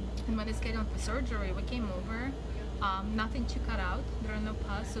 and when they scheduled for surgery, we came over, nothing to cut out, there are no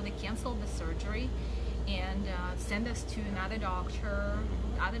pus, so they canceled the surgery and send us to another doctor.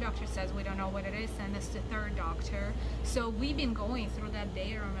 The other doctor says we don't know what it is, send us to third doctor. So we've been going through that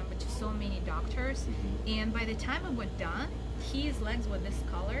day, I remember, to so many doctors, and by the time we were done, his legs were this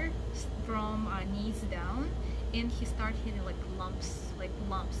color from knees down, and he started hitting like lumps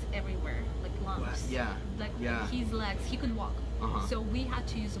everywhere, like lumps. Yeah. His legs, he couldn't walk, so we had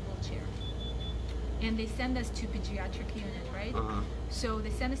to use a wheelchair. And they send us to pediatric unit, right? So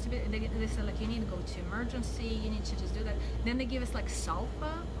they send us to, they said like, you need to go to emergency, you need to just do that. Then they give us like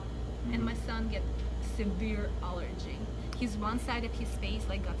sulfa, and my son get severe allergy. His one side of his face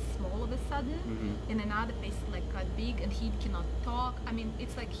like got small all of a sudden, and another face like got big, and he cannot talk. I mean,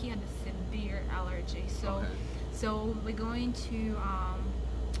 it's like he had a severe allergy. So we're going to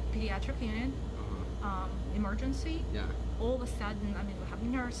pediatric unit, emergency. Yeah. All of a sudden, I mean, we have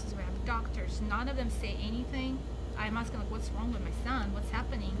nurses, we have doctors, none of them say anything. I'm asking like, what's wrong with my son? What's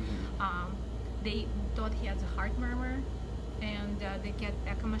happening? They thought he has a heart murmur, and they get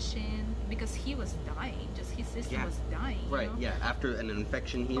echo machine because he was dying. Just his system was dying. Right. You know? Yeah. After an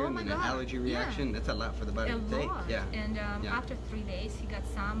infection here and then an allergy reaction, that's a lot for the body to take. Yeah. And after 3 days, he got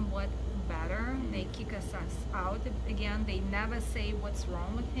somewhat better. They kick us out again. They never say what's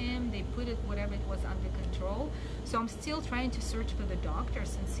wrong with him. They put it whatever it was under control. So I'm still trying to search for the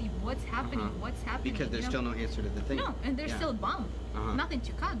doctors and see what's happening. What's happening? Because there's still no answer to the thing. No, and there's still a bump. Nothing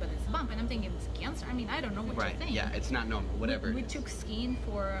to cut, but it's a bump. And I'm thinking it's cancer. I mean, I don't know what to think. Yeah, it's not normal. Whatever. We took skin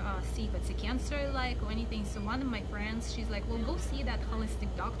for see if it's a cancer or anything. So one of my friends, she's like, well, go see that holistic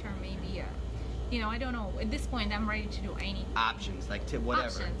doctor. Maybe. I don't know. At this point, I'm ready to do any options, like to whatever.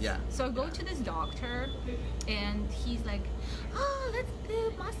 Options. Yeah. So I go to this doctor, and he's like, "Oh, let's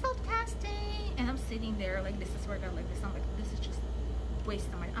do muscle testing." And I'm sitting there like, "This is where I got like this." I'm like, "This is just waste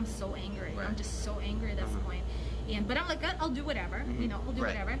of money." I'm so angry. I'm just so angry at this point. But I'm like, "I'll do whatever." I'll do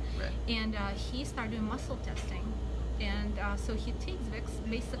whatever. Right. And he started doing muscle testing. And so he takes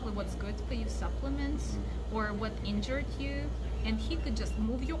basically what's good for you, supplements, or what injured you, and he could just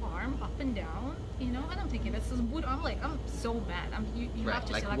move your arm up and down, and I'm thinking, this is good. I'm like, I'm so mad. You have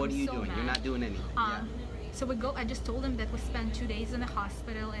to like, say, like, what are you so doing? mad. You're not doing anything. So we go, I just told him that we spent 2 days in the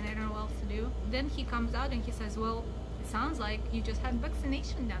hospital and I don't know what else to do. Then he comes out and he says, well, it sounds like you just had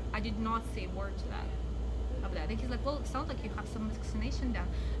vaccination done. I did not say a word to that. Of that. And he's like, well, it sounds like you have some vaccination done.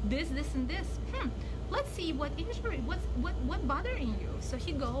 This, and this. Let's see what injury, what bothering you. So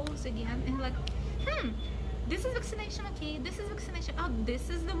he goes again and like, this is vaccination, okay, this is vaccination, oh, this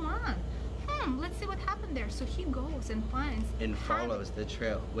is the one. Let's see what happened there. So he goes and finds and follows the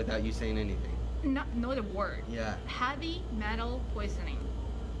trail without you saying anything. Not a word. Yeah. Heavy metal poisoning.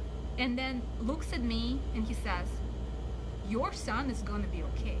 And then looks at me and he says, your son is going to be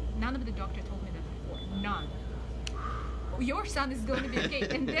okay. None of the doctor told me that before. None. Your son is going to be okay.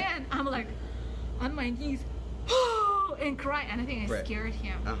 And then I'm like on my knees and cry, and I think I scared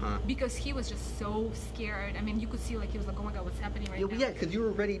him because he was just so scared. I mean, you could see like he was like, oh my god, what's happening right now? Yeah, because you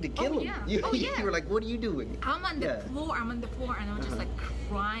were ready to kill him. You were like, what are you doing? I'm on the floor, and I'm just like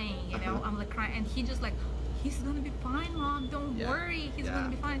crying, I'm like crying, and he just like, he's gonna be fine, Mom, don't worry, he's gonna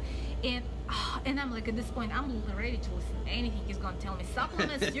be fine. And I'm like, at this point, I'm ready to listen to anything he's gonna tell me.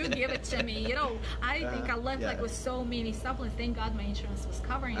 Supplements, you give it to me. I think I left like with so many supplements. Thank God my insurance was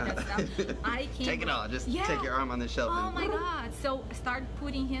covering that stuff. I can't take it all. Just take your arm on the shelf. Oh my God! So I started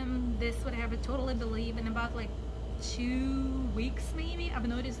putting him this, whatever. Totally believe. In about like 2 weeks, maybe, I've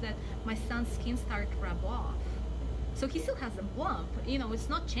noticed that my son's skin started to rub off. So he still has a bump, it's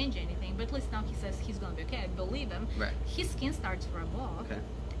not changing anything, but at least now he says he's gonna be okay. I believe him. Right. His skin starts to rub off. Okay.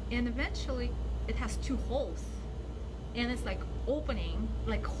 And eventually it has 2 holes. And it's like opening,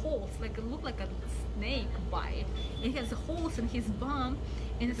 like holes, like it looked like a snake bite. It has holes in his bum,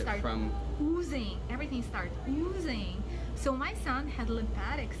 and it started oozing. Everything started oozing. So my son had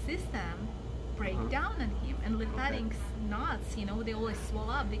lymphatic system break down on him, and lymphatic knots, they always swell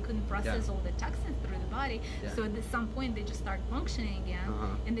up. They couldn't process all the toxins through the body. So at some point they just start functioning again,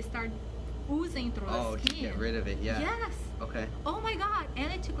 and they start oozing through the skin. To get rid of it. Yes. Okay. Oh my God!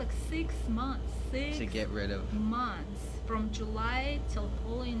 And it took like 6 months. To get rid of. Months from July till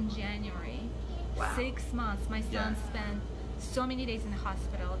following January. Wow. 6 months. My son spent so many days in the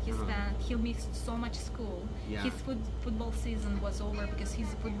hospital. He missed so much school. His football season was over because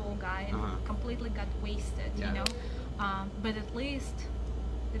he's a football guy and completely got wasted. But at least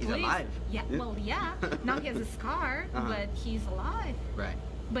he's alive. Yeah. Well, yeah. Now he has a scar, but he's alive. Right.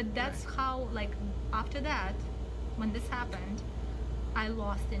 But that's how, like, after that, when this happened, I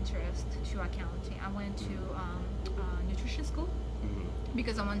lost interest to accounting. I went to nutrition school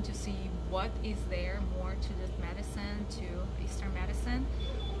because I wanted to see what is there more to this medicine, to Eastern medicine.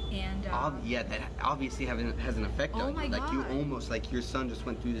 And that obviously has an effect on you. My like God. You almost, like your son just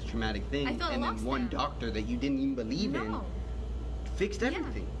went through this traumatic thing, I and then one doctor that you didn't even believe in fixed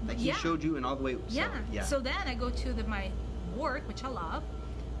everything. Like he showed you, and all the way. So then I go to my work, which I love,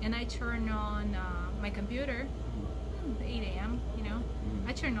 and I turn on my computer, 8 a.m.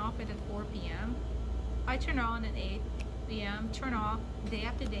 I turn off it at 4 p.m. I turn on at 8 p.m. Turn off day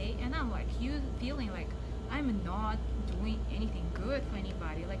after day, and I'm like, feeling like I'm not doing anything good for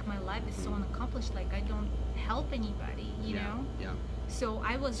anybody. Like my life is so unaccomplished. Like I don't help anybody. You know. Yeah. So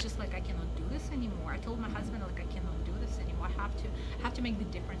I was just like, I cannot do this anymore. I told my husband, like, I cannot do this anymore. I have to make the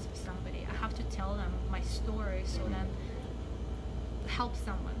difference for somebody. I have to tell them my story so that help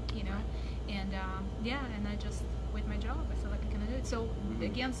someone, and and I just quit my job. I said, like, I cannot do it. So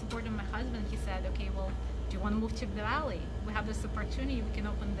again, supporting my husband, he said, okay, well, do you want to move to the valley? We have this opportunity. We can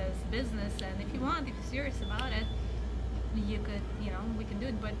open this business, and if you want, if you're serious about it, you could, we can do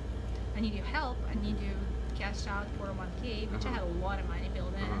it. But I need your help. I need you. cashed out for 1K, which I had a lot of money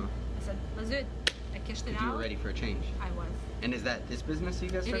built in. I said, let's do it. I cashed it out. You were ready for a change. I was. And is that this business you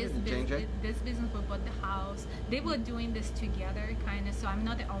guys started? It is this business. We bought the house. They were doing this together, kind of. So I'm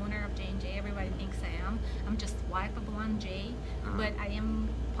not the owner of J&J. Everybody thinks I am. I'm just wife of one J, but I am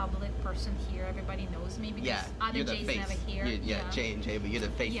public person here. Everybody knows me because other J's never here. J&J, but you're the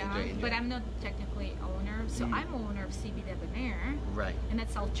face of J&J. But I'm not technically owner. So I'm owner of CBDebonair. Right. And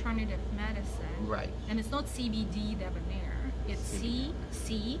that's alternative medicine. Right. And it's not CBDebonair. It's C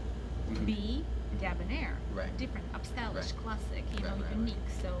B Debonair. Right. Different, upstylish, classic, unique.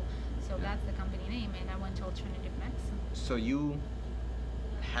 So that's the company name, and I went to alternative medicine. So you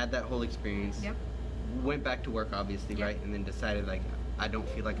had that whole experience. Yep. Went back to work, obviously, right? And then decided, like, I don't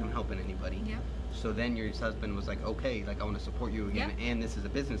feel like I'm helping anybody. Yep. So then your husband was like, okay, like, I want to support you again, and this is a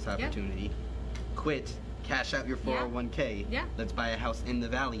business opportunity. Quit, cash out your 401k. Yeah. Let's buy a house in the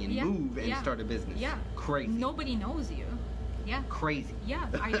valley and move and start a business. Yeah. Crazy. Nobody knows you. Yeah. Crazy. Yeah,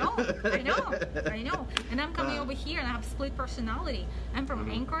 I know. And I'm coming over here and I have split personality. I'm from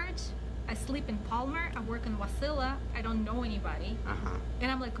Anchorage. I sleep in Palmer. I work in Wasilla. I don't know anybody.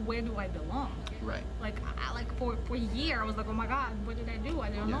 And I'm like, where do I belong? Right. Like, for a year, I was like, oh my God, what did I do? I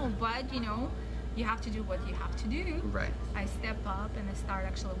don't know. But, you have to do what you have to do. Right. I step up and I start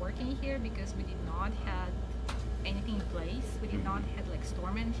actually working here because we did not have anything in place. We did not have like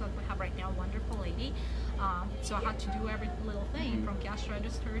storemen like we have right now, wonderful lady. So I had to do every little thing from cash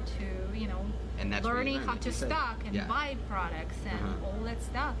register to, and that's learning how to stock and buy products and all that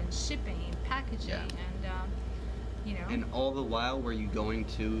stuff and shipping and packaging and, And all the while, were you going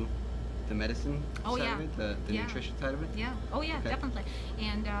to the medicine side of it, the nutrition side of it? Yeah. Oh yeah, definitely.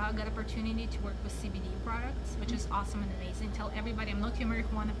 And I got opportunity to work with CBD products, which is awesome and amazing. Tell everybody I'm not your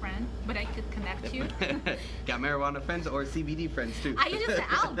marijuana friend, but I could connect you. Got marijuana friends or CBD friends too? I used to say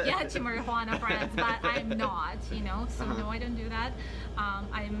I'll get you marijuana friends, but I'm not, So no, I don't do that.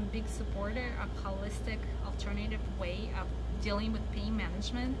 I'm a big supporter of holistic alternative way of dealing with pain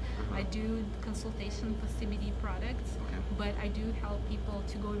management. I do consultation for CBD products, but I do help people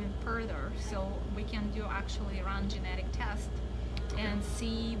to go even further. So we can do actually run genetic tests and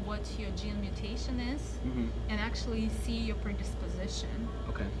see what your gene mutation is and actually see your predisposition.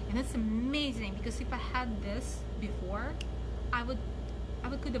 And it's amazing because if I had this before, I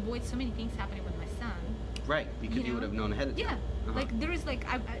could avoid so many things happening with my son. Right, because you would have known ahead of time. Like there is like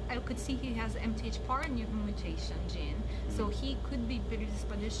I could see he has MTHFR mutation gene, so he could be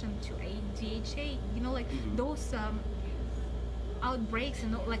predisposition to ADHA. Like those outbreaks,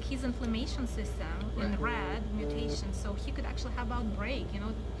 like his inflammation system in red mutation, so he could actually have outbreak.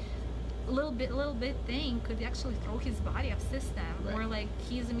 A little bit thing could actually throw his body off system, or like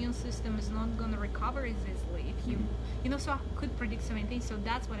his immune system is not going to recover as easily if you so I could predict so many things. So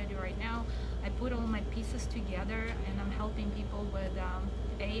that's what I do right now. I put all my pieces together and I'm helping people with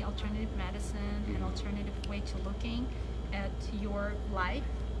alternative medicine and alternative way to looking at your life,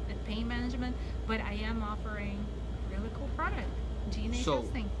 at pain management, but I am offering really cool product. DNA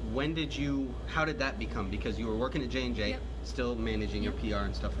testing. How did that become? Because you were working at J&J, still managing your PR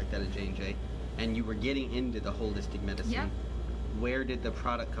and stuff like that at J&J, and you were getting into the holistic medicine. Where did the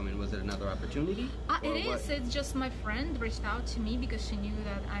product come in? Was it another opportunity? It is. It's just my friend reached out to me because she knew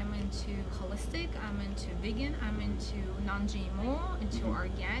that I'm into holistic, I'm into vegan, I'm into non-GMO, into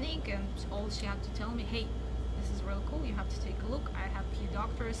organic, and all she had to tell me, hey, this is real cool, you have to take a look. I have a few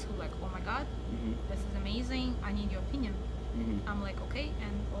doctors who like, oh my God, this is amazing, I need your opinion. I'm like, okay,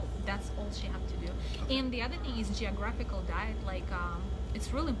 and that's all she had to do. And the other thing is geographical diet. Like,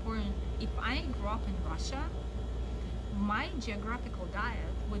 it's really important. If I grew up in Russia, my geographical diet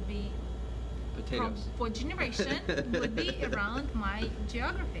would be potatoes for generation would be around my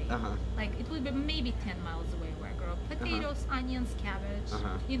geography. Like it would be maybe 10 miles away where I grew up. Potatoes, onions, cabbage,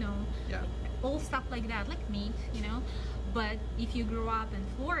 all stuff like that, like meat, But if you grew up in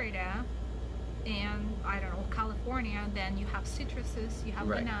Florida and I don't know, California, then you have citruses, you have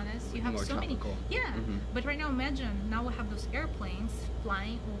bananas, you have so many. But right now, imagine now we have those airplanes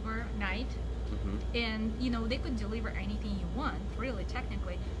flying overnight, and they could deliver anything you want, really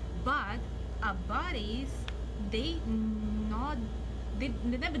technically, but our bodies, they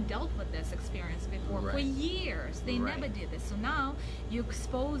never dealt with this experience before for years. They never did this. So now you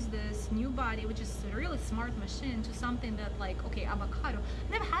expose this new body, which is a really smart machine, to something that, like, okay, avocado.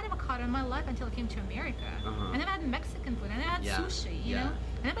 I never had avocado in my life until I came to America. I never had Mexican food. I never had sushi. You know,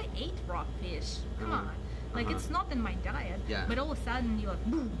 I never ate raw fish. Come on. Like, it's not in my diet, but all of a sudden you're like,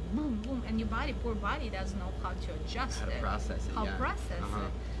 boom, boom, boom, and your poor body doesn't know how to adjust it. How to process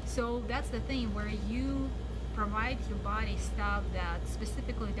it. So that's the thing, where you provide your body stuff that's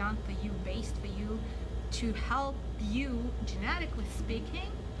specifically done for you, based for you, to help you genetically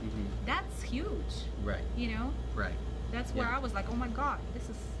speaking, that's huge. Right. You know? Right. That's where I was like, oh my God, this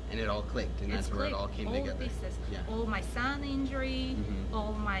is... And it all clicked, and that's where it all came together. Pieces. Yeah. All my son injury,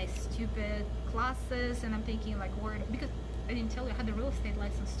 all my stupid classes, and I'm thinking like, where... Because I didn't tell you, I had the real estate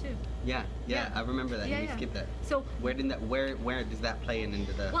license too. Yeah, I remember that. You skipped that. So where does that play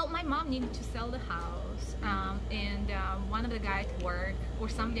into the... Well, my mom needed to sell the house, and one of the guys at work, or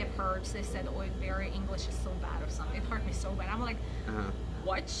somebody at her, they said, oh, Iveria English is so bad or something. It hurt me so bad. I'm like,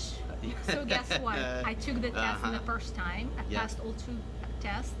 what? So guess what? I took the test the first time. I passed all 2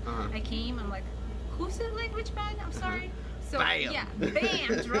 tests. I came, I'm like, who's the language bad? I'm sorry. So bam.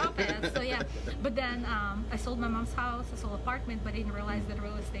 Bam, drop it. So but then I sold my mom's house, I sold an apartment, but I didn't realize that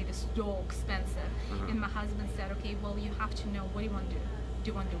real estate is so expensive. And my husband said, okay, well, you have to know, what do you want to do?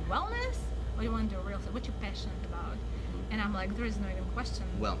 Do you want to do wellness, or do you want to do real estate? What you're passionate about? And I'm like, there is no even question.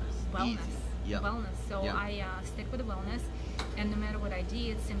 Wellness. Yep. Wellness. So I stick with the wellness, and no matter what I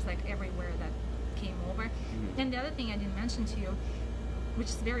did, it seems like everywhere that came over. And the other thing I didn't mention to you, which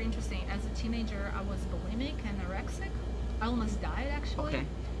is very interesting, as a teenager, I was bulimic and anorexic. I almost died, actually. Okay.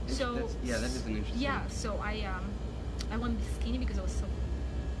 So that is an interesting. Yeah. So I wanted to be skinny because I was so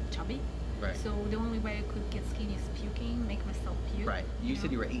chubby. Right. So the only way I could get skinny is puking, make myself puke. Right. You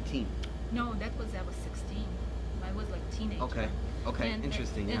said you were 18. No, I was 16. I was like teenager. Okay. And,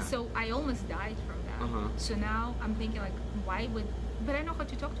 interesting. And so I almost died from that. So now I'm thinking like, why would? But I know how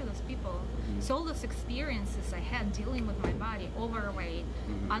to talk to those people. So all those experiences I had dealing with my body, overweight,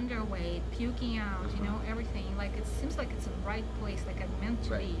 underweight, puking out, you know, everything. Like it seems like it's in the right place, like I'm meant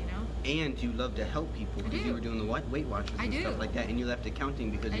to be, you know. And you love to help people because you were doing the Weight Watchers and stuff like that, and you left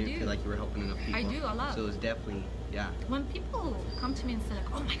accounting because you didn't feel like you were helping enough people. I do a lot. So it's definitely When people come to me and say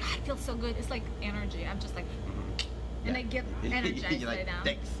like, "Oh my God, I feel so good," it's like energy. I'm just like. And I get energized like, now.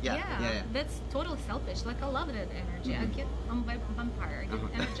 Thanks. Yeah. That's totally selfish. Like I love that energy. I'm a vampire. I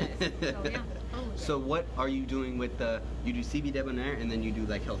get energized. So totally. So what are you doing with you do CBDebonair and then you do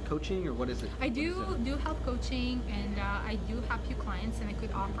like health coaching, or what is it? I do health coaching, and I do have few clients, and I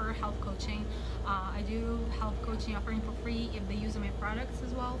could offer health coaching. I do health coaching offering for free if they use my products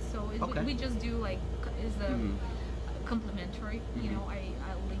as well. So we just do like complimentary. You know, I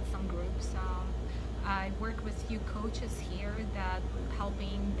lead some groups. I work with few coaches here that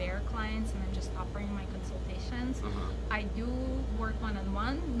helping their clients, and I'm just offering my consultations. I do work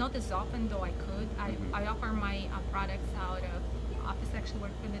one-on-one, not as often though I could. I offer my products out of office. I actually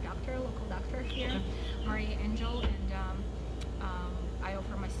work with a local doctor here, Maria Angel, and I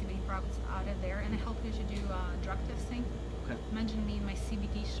offer my CBD products out of there, and I help you to do drug testing. Imagine me in my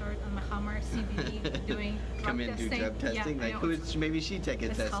CBD shirt on my Hummer, CBD, doing drug testing. Do drug testing? Like, maybe she take a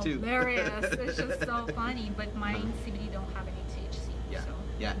test too. It's hilarious. It's just so funny. But my CBD don't have any THC.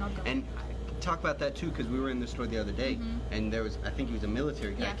 So not gonna talk about that too, because we were in the store the other day, and there was, I think he was a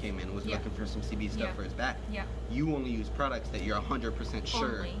military guy came in and was looking for some CBD stuff for his back. You only use products that you're 100%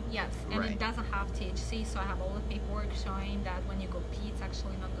 sure. Only, yes, and it doesn't have THC, so I have all the paperwork showing that when you go pee, it's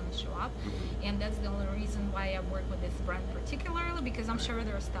actually not going to show up. And that's the only reason why I work with this brand particularly, because I'm sure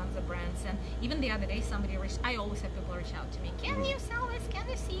there's tons of brands. And even the other day, I always have people reach out to me, can you sell this? Can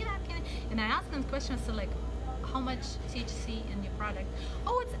you see that? And I ask them questions so like, how much THC in your product?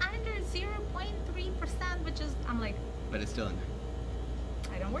 Oh, it's under 0.3%, which is, I'm like, but it's still in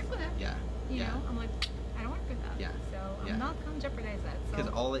there. I don't work with it. You know, I'm like, I don't work with that. So I'm not going to jeopardize that. Because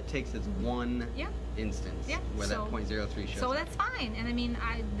all it takes is one instance where that 0.03 shows. So that's fine. And I mean,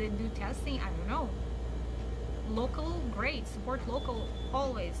 they do testing, I don't know. Local, great. Support local,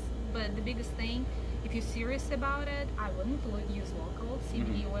 always. But the biggest thing, if you're serious about it, I wouldn't use local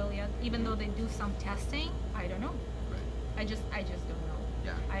CBD oil yet. Even though they do some testing, I don't know. I just don't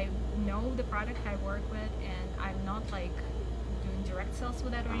know. I know the product I work with, and I'm not like doing direct sales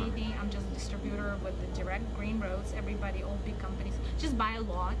with that or anything. I'm just a distributor with the direct green roads. Everybody, all big companies, just buy a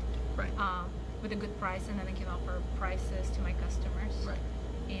lot with a good price, and then I can offer prices to my customers.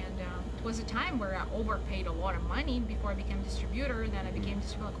 And it was a time where I overpaid a lot of money before I became a distributor. Then I became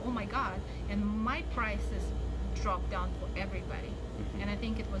distributor, like, oh my God. And my prices dropped down for everybody. And I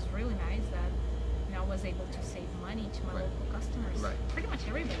think it was really nice that I was able to save money to my local customers. Pretty much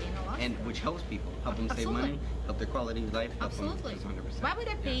everybody in Alaska. And which helps people. Help them save money, help their quality of life. Help them 100%. Why would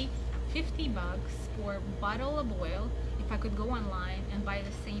I pay $50 for a bottle of oil if I could go online and buy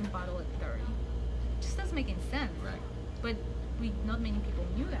the same bottle at 30? It just doesn't make any sense. But not many people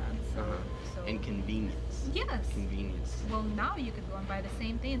knew that. So and convenience. Yes. Convenience. Well, now you could go and buy the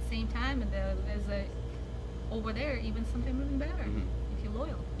same thing at the same time, and there's over there even something even better if you're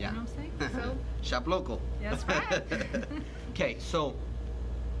loyal. You know what I'm saying? So shop local. That's right. Okay, so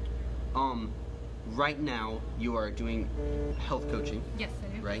right now you are doing health coaching, Yes,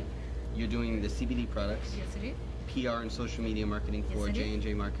 I do. right? You're doing the CBD products, Yes, I do. PR and social media marketing Yes, for I do.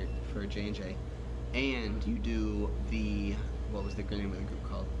 J&J Market, for J&J. And you do the, what was the name of the group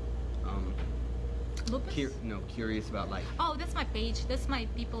called? Lupus? Curious About Life. Oh, that's my page. That's my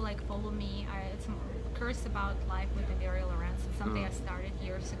people like follow me. It's Curious About Life with Iveria, Lorenz. It's something I started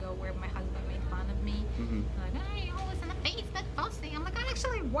years ago where my husband made fun of me. Like, hey, you're always in the Facebook posting. I'm like, I'm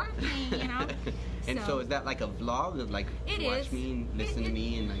actually working, you know? And so is that like a vlog of like watch me and listen to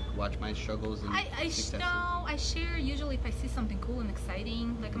me and like watch my struggles and successes? I share usually if I see something cool and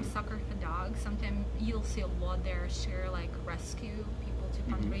exciting. Like I'm a sucker for dogs. Sometimes you'll see a lot there share like rescue people to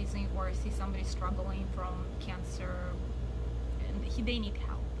fundraising, or see somebody struggling from cancer and they need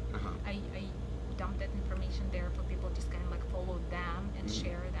help. I dump that information there for people to just kind of like follow them and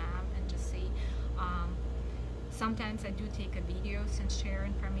share them and just see. Sometimes I do take a videos and share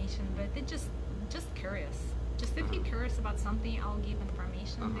information, but it just curious. Just if you're curious about something, I'll give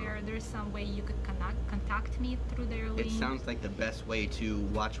information there. There's some way you could contact me through their link. It sounds like the best way to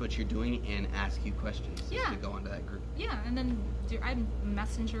watch what you're doing and ask you questions is to go onto that group. Yeah, and then I'm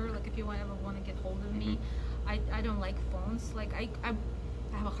Messenger. Like if you ever want to get hold of me, I don't like phones. Like I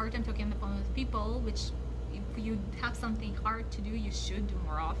have a hard time talking on the phone with people, which if you have something hard to do, you should do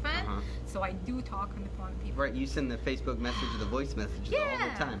more often. So I do talk on the phone with people. Right, you send the Facebook message or the voice messages all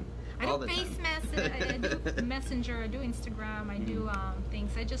the time. I do message, I do Messenger, I do Instagram, I do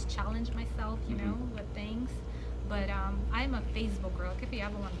things. I just challenge myself, you know, with things. But I'm a Facebook girl. Like if you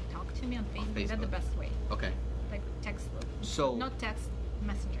ever want to talk to me on Facebook, that's the best way. Okay. Like text, so not text,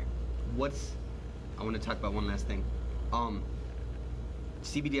 Messenger. I want to talk about one last thing.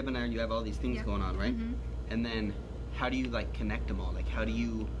 CBDebonair, you have all these things going on, right? And then how do you like connect them all? Like how do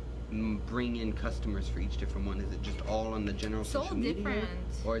you bring in customers for each different one? Is it just all on the general social media? Different.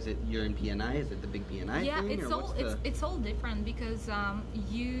 Or is it you're in BNI? Is it the big BNI yeah, thing? it's all different because I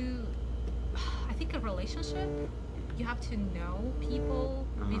think a relationship, you have to know people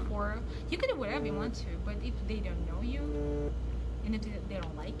before. You can do whatever you want to, but if they don't know you, and if they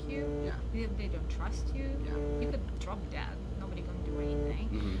don't like you, if they don't trust you, you could drop dead. Nobody gonna do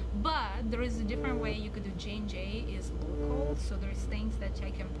anything. But there is a different way you could do. J&J is local, so there's things that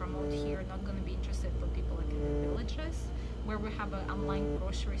I can promote here, not gonna be interested for people like in the villages, where we have an online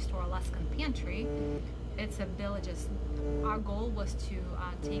grocery store, Alaskan Pantry. It's a villages. Our goal was to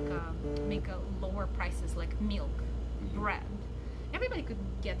make a lower prices like milk, bread. Everybody could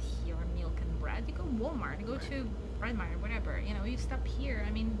get here milk and bread. You go to Walmart, you go to Red Mart, whatever. You know, you stop here.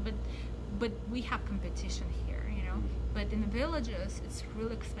 I mean, but we have competition here. You know, but in the villages, it's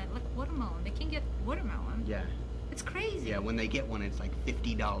really expensive. Like watermelon, they can get watermelon. Yeah. It's crazy. Yeah, when they get one, it's like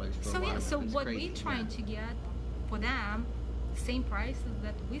 $50 for a watermelon. So what we're trying to get for them, same prices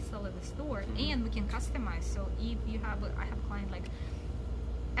that we sell at the store, and we can customize. So if you have, I have a client like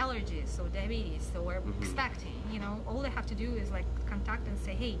allergies or diabetes, so we're expecting, you know, all they have to do is like contact and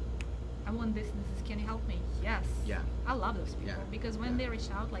say, hey, I want this, can you help me? Yes. Yeah. I love those people because when they reach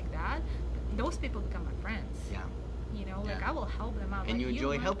out like that, those people become my friends. Yeah. You know, like I will help them out. And like, you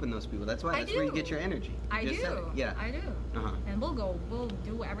enjoy helping those people. That's why. That's where you get your energy. I do. Yeah. I do. And we'll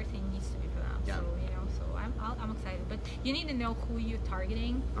do everything needs to be for them. Yeah. So you know, so I'm excited. But you need to know who you're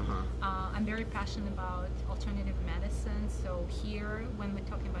targeting. I'm very passionate about alternative medicine. So here, when we're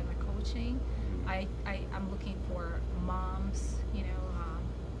talking about my coaching, I'm looking for moms. You know.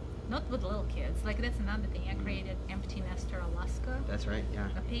 Not with little kids. Like that's another thing. I created Empty Nester Alaska. That's right. Yeah.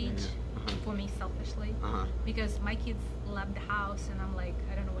 A page for me selfishly because my kids left the house and I'm like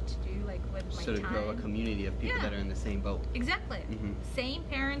I don't know what to do like with my time. So to grow a community of people that are in the same boat. Exactly. Same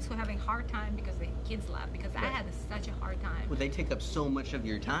parents who are having a hard time because their kids left because I had such a hard time. Well, they take up so much of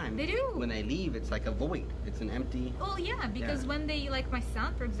your time. They do. When they leave, it's like a void. It's an empty. Oh yeah, because when they like my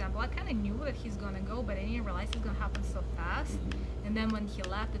son, for example, I kind of knew that he's gonna go, but I didn't realize it's gonna happen so fast. And then when he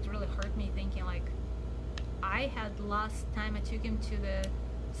left, it really hurt me thinking like I had last time I took him to the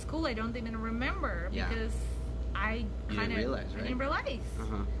school I don't even remember because I kind of didn't realize.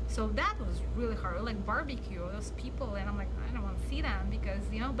 So that was really hard. Like barbecue, those people, and I'm like I don't want to see them because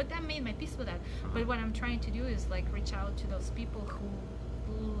you know. But that made my peace with that. But what I'm trying to do is like reach out to those people who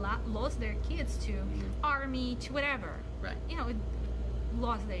lost their kids to army, to whatever. Right. You know,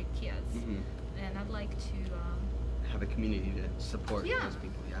 lost their kids, and I'd like to. Have a community to support those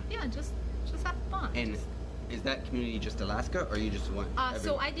people. Yeah, just have fun. And is that community just Alaska, or you just want?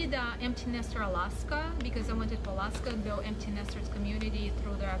 So I did Empty Nester Alaska because I wanted for Alaska. Though Empty Nesters community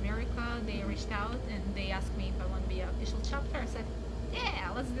through the America, they reached out and they asked me if I want to be an official chapter. I said,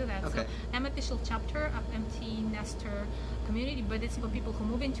 yeah, let's do that. Okay. So I'm official chapter of Empty Nester community, but it's for people who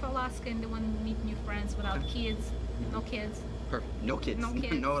move into Alaska and they want to meet new friends without kids. No kids. Perfect. No kids. No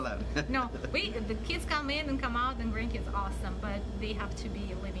kids. No allowed. No, the kids come in and come out, and grandkids awesome, but they have to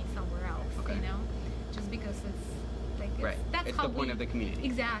be living somewhere else. Okay. You know, just because it's like Right. that's It's how the point of the community.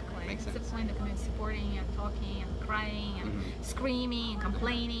 Exactly. Makes it's sense. the point of the community, supporting and talking and crying and screaming and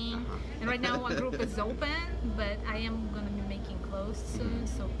complaining. And right now our group is open, but I am going to be making closed soon,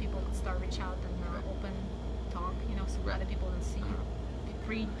 so people can start reach out and open talk. You know, so Right. other people can see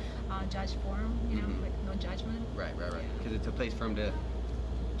free judge forum. You know, like no judgment. Right. Because it's a place for them to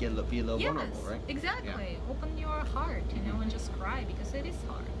be a little Yes, vulnerable, right? exactly. Open your heart, you know, and just cry because it is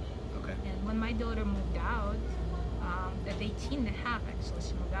hard. Okay. And when my daughter moved out, at 18 and a half actually,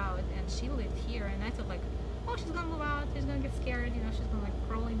 she moved out and she lived here, and I thought like, oh, she's gonna move out, she's gonna get scared, you know, she's gonna like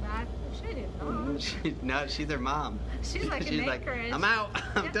crawling back. She did not. No, she's their mom. She's like she's an like, anchorage. I'm out.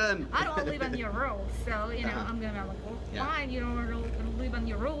 I'm done. I don't want to live on your rules, so you know, I'm gonna be like, well, Yeah. fine. You don't want to live on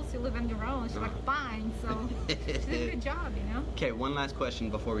your rules, you live on your own. She's like, fine. So she did a good job, you know. Okay, one last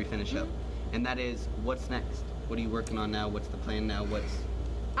question before we finish up, and that is, what's next? What are you working on now? What's the plan now?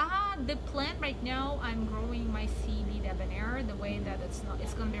 The plan right now, I'm growing my CBDebonair the way that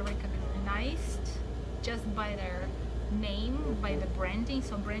it's going to be recognized just by their name, by the branding.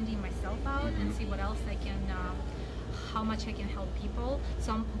 So branding myself out and see what else I can, how much I can help people.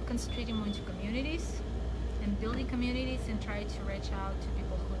 So I'm concentrating more into communities and building communities and try to reach out to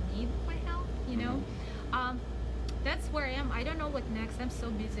people who need my help, you know. That's where I am. I don't know what next. I'm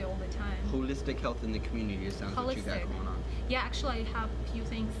so busy all the time. Holistic health in the community sounds what you got Holistic. going on. Yeah, actually, I have a few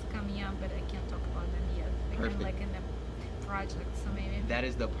things coming up, but I can't talk about them yet. They're Perfect. like in the project, so maybe. That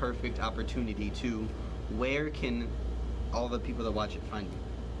is the perfect opportunity to, where can all the people that watch it find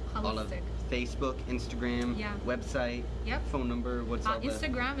you? All of Holistic. Facebook, Instagram, Yeah. website, Yep. phone number, what's all that?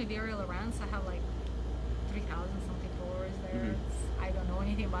 Instagram, Iveria Lorenz. I have like 3,000 something followers there. I don't know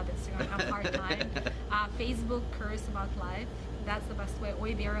anything about Instagram. I have a hard time. Facebook, Curious About Life. That's the best way. Or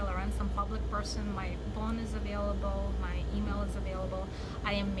Iveria Lorenz. I'm a public person. My phone is available. My email is available.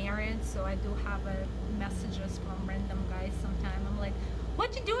 I am married, so I do have messages from random guys sometimes. I'm like,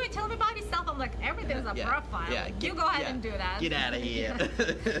 what you doing? Tell me about yourself. I'm like, everything's a profile. Yeah. Like, you go ahead and do that. Get out of here.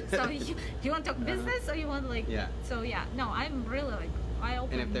 So you want to talk business or you want like? Yeah. So yeah, no, I'm really like I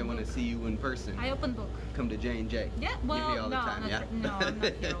open. And if they want to book. see you in person, I open book. come to J&J. Yeah, You're well, here all no, the time, yeah? no, I'm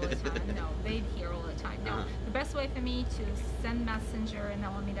not here all the time. No, they're here all the time. No, the best way for me to send messenger and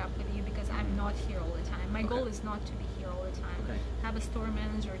I'll meet up with you because I'm not here all the time. My goal is not to be here all the time. Okay. Have a store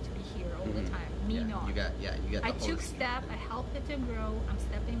manager to be here all the time. Me Yeah, not. You got the I whole took step. I helped it to grow. I'm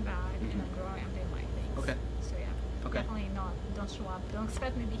stepping back and I'm growing. I'm doing my things. Okay. So yeah, Okay. definitely not. Don't show up. Don't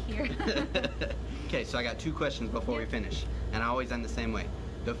expect me to be here. Okay, so I got 2 questions before we finish, and I always end the same way.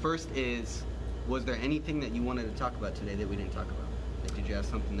 The first is, was there anything that you wanted to talk about today that we didn't talk about? Like, did you have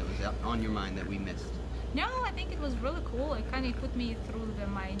something that was on your mind that we missed? No, I think it was really cool. It kind of put me through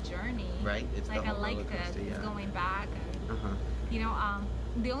my journey. Right? It's the like whole I liked roller coaster, it. It's yeah. going back, and you know,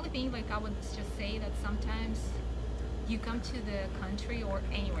 the only thing like I would just say that sometimes you come to the country or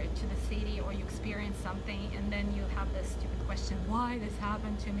anywhere to the city or you experience something and then you have this stupid question: why this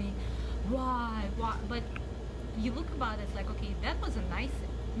happened to me? Why? But you look about it like, okay, that was a nice,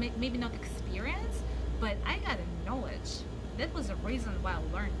 maybe not experience, but I got a knowledge. That was a reason why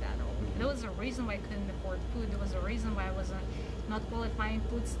I learned that all. There was a reason why I couldn't afford food. There was a reason why I wasn't not qualifying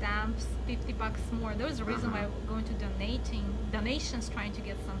food stamps, $50 more. There was a reason why I was going to donations trying to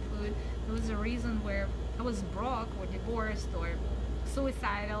get some food. There was a reason where I was broke or divorced or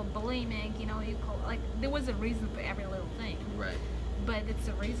suicidal, bulimic, you know, there was a reason for every little thing. Right. But it's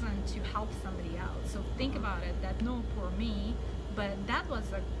a reason to help somebody out. So think about it, that no for me, but that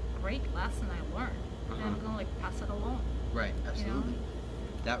was a great lesson I learned. And I'm gonna like pass it along. Right, absolutely. You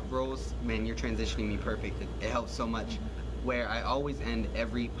know? That rolls, man, you're transitioning me perfect. It helps so much. Where I always end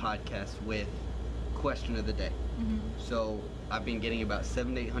every podcast with question of the day. So I've been getting about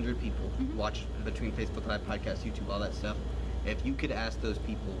 700 to 800 people watch between Facebook Live, podcast, YouTube, all that stuff. If you could ask those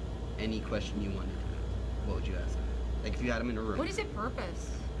people any question you wanted, what would you ask them? Like if you had them in a room. What is your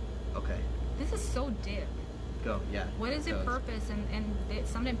purpose? Okay. This is so deep. Go, yeah. What is your purpose? And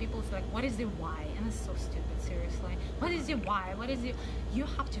sometimes people say like, what is your why? And it's so stupid, seriously. What is your why? What is your... You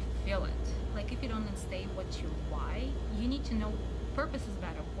have to feel it. Like if you don't say what's your why, you need to know purpose is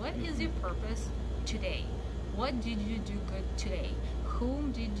better. What is your purpose today? What did you do good today?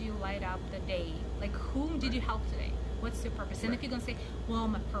 Whom did you light up the day? Like whom did you help today? What's your purpose? And if you're going to say, well,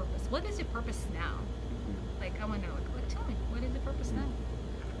 my purpose, what is your purpose now? Like I want to know, like tell me, what is the purpose now?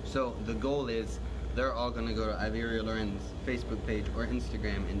 So the goal is they're all gonna go to Iveria Lorenz Facebook page or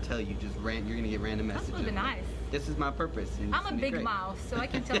Instagram and tell you you're gonna get random messages. That would be nice. This is my purpose. I'm a big mouth, so I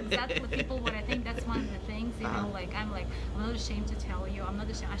can tell exactly people what I think. That's one of the things, you know, like I'm not ashamed to tell you. I'm not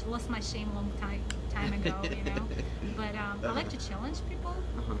ashamed. I lost my shame a long time ago, you know. But I like to challenge people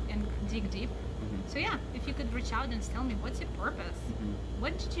and dig deep. So yeah, if you could reach out and tell me what's your purpose,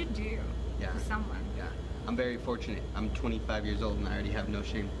 what did you do to someone? Yeah, I'm very fortunate. I'm 25 years old and I already have no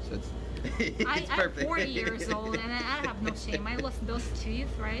shame, so it's I'm 40 years old and I have no shame. I lost those teeth,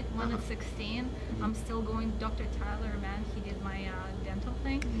 right? One at 16. I'm still going. Dr. Tyler, man, he did my dental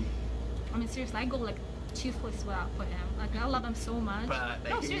thing. I mean, seriously, I go like toothless for him. Like I love him so much.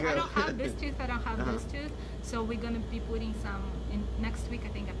 No, seriously, I don't have this tooth. I don't have this tooth. So we're gonna be putting some in next week. I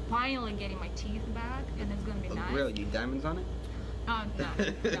think I'm finally getting my teeth back, and it's gonna be nice. Really? You diamonds on it? No,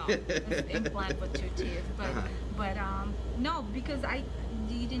 it's implant with 2 teeth. But no, because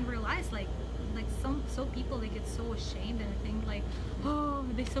you didn't realize like some people, they get so ashamed and think like, oh,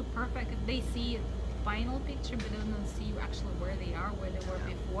 they're so perfect. They see final picture but they don't see actually where they are, where they were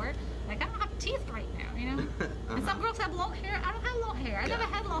before. Like I don't have teeth right now, you know. And some girls have long hair. I don't have long hair. I never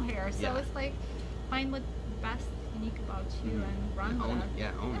had long hair. So it's like find what's best unique about you and run with own it. it.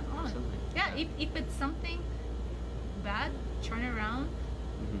 Yeah, own it. Absolutely. Yeah, if it's something bad, turn around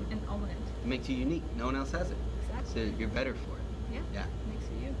and own it. It makes you unique. No one else has it. Exactly. So you're better for it. Yeah. Makes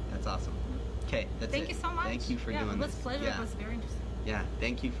you. That's awesome. Okay, that's it. Thank you so much. Thank you for doing this. It was a pleasure. It was very interesting. Yeah,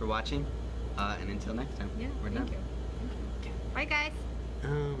 thank you for watching. And until next time, we're done. Thank you. Okay. Bye, guys.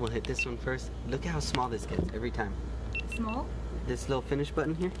 We'll hit this one first. Look at how small this gets every time. Small? This little finish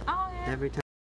button here. Oh, yeah. Every time.